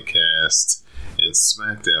 DynamiteCast, and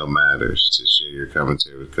SmackDown Matters to share your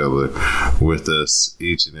commentary with color with us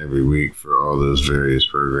each and every week for all those various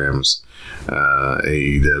programs.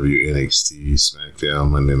 AEW, NXT,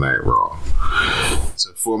 SmackDown, Monday Night Raw.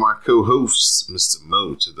 So for my co-hosts, Mr.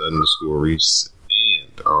 Mo to the _Reese,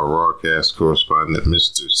 and our Rawcast correspondent,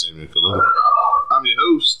 Mr. Samuel Colon, I'm your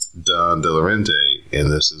host, Don Delarente,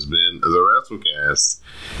 and this has been the WrassleCast.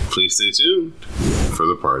 Please stay tuned for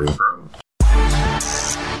the Party Pro.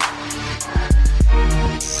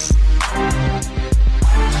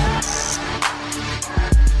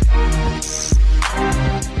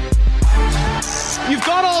 You've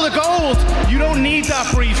got all the gold. You don't need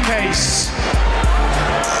that briefcase.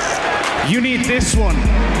 You need this one.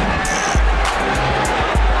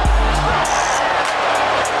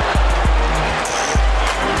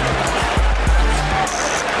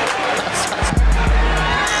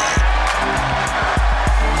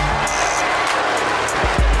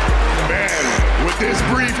 This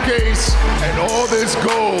briefcase and all this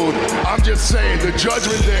gold, I'm just saying, the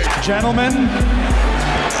Judgment Day. Gentlemen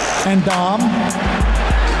and Dom.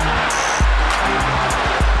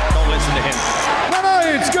 Don't listen to him. No,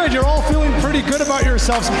 it's good. You're all feeling pretty good about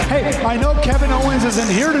yourselves. Hey, I know Kevin Owens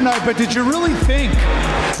isn't here tonight, but did you really think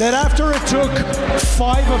that after it took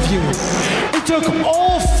 5 of you, it took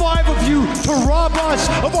all 5 of you to rob us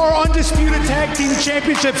of our undisputed tag team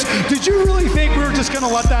championships? Did you really think we were just going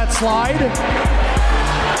to let that slide?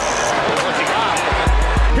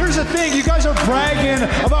 Here's the thing, you guys are bragging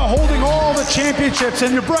about holding all the championships,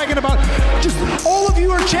 and you're bragging about just all of you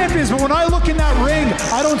are champions, but when I look in that ring,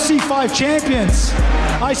 I don't see 5 champions.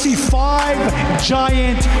 I see 5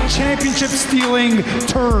 giant championship-stealing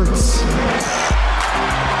turds.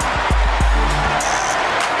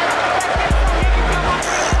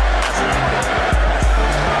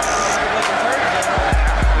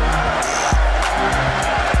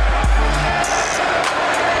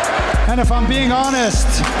 And if I'm being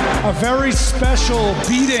honest, a very special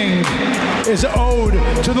beating is owed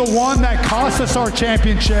to the one that cost us our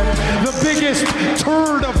championship, the biggest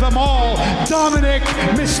turd of them all, Dominic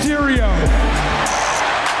Mysterio.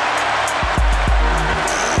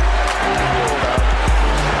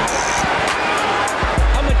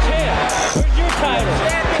 I'm a champ. Where's your title?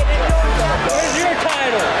 Where's your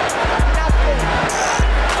title?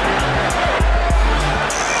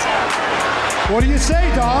 What do you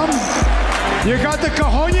say, Dom? You got the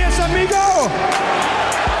cojones, amigo?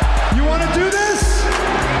 You want to do this?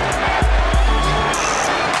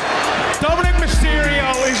 Dominic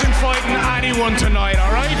Mysterio isn't fighting anyone tonight,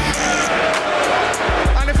 all right?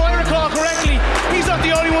 And if I recall correctly, he's not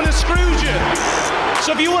the only one that screwed you.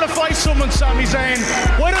 So if you want to fight someone, Sami Zayn,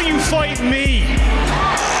 why don't you fight me?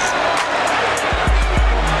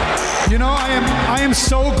 You know, I am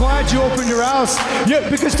so glad you opened your house. Yeah,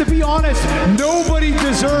 because to be honest, nobody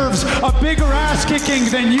deserves a bigger ass kicking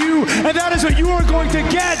than you, and that is what you are going to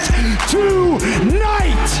get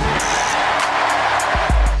tonight.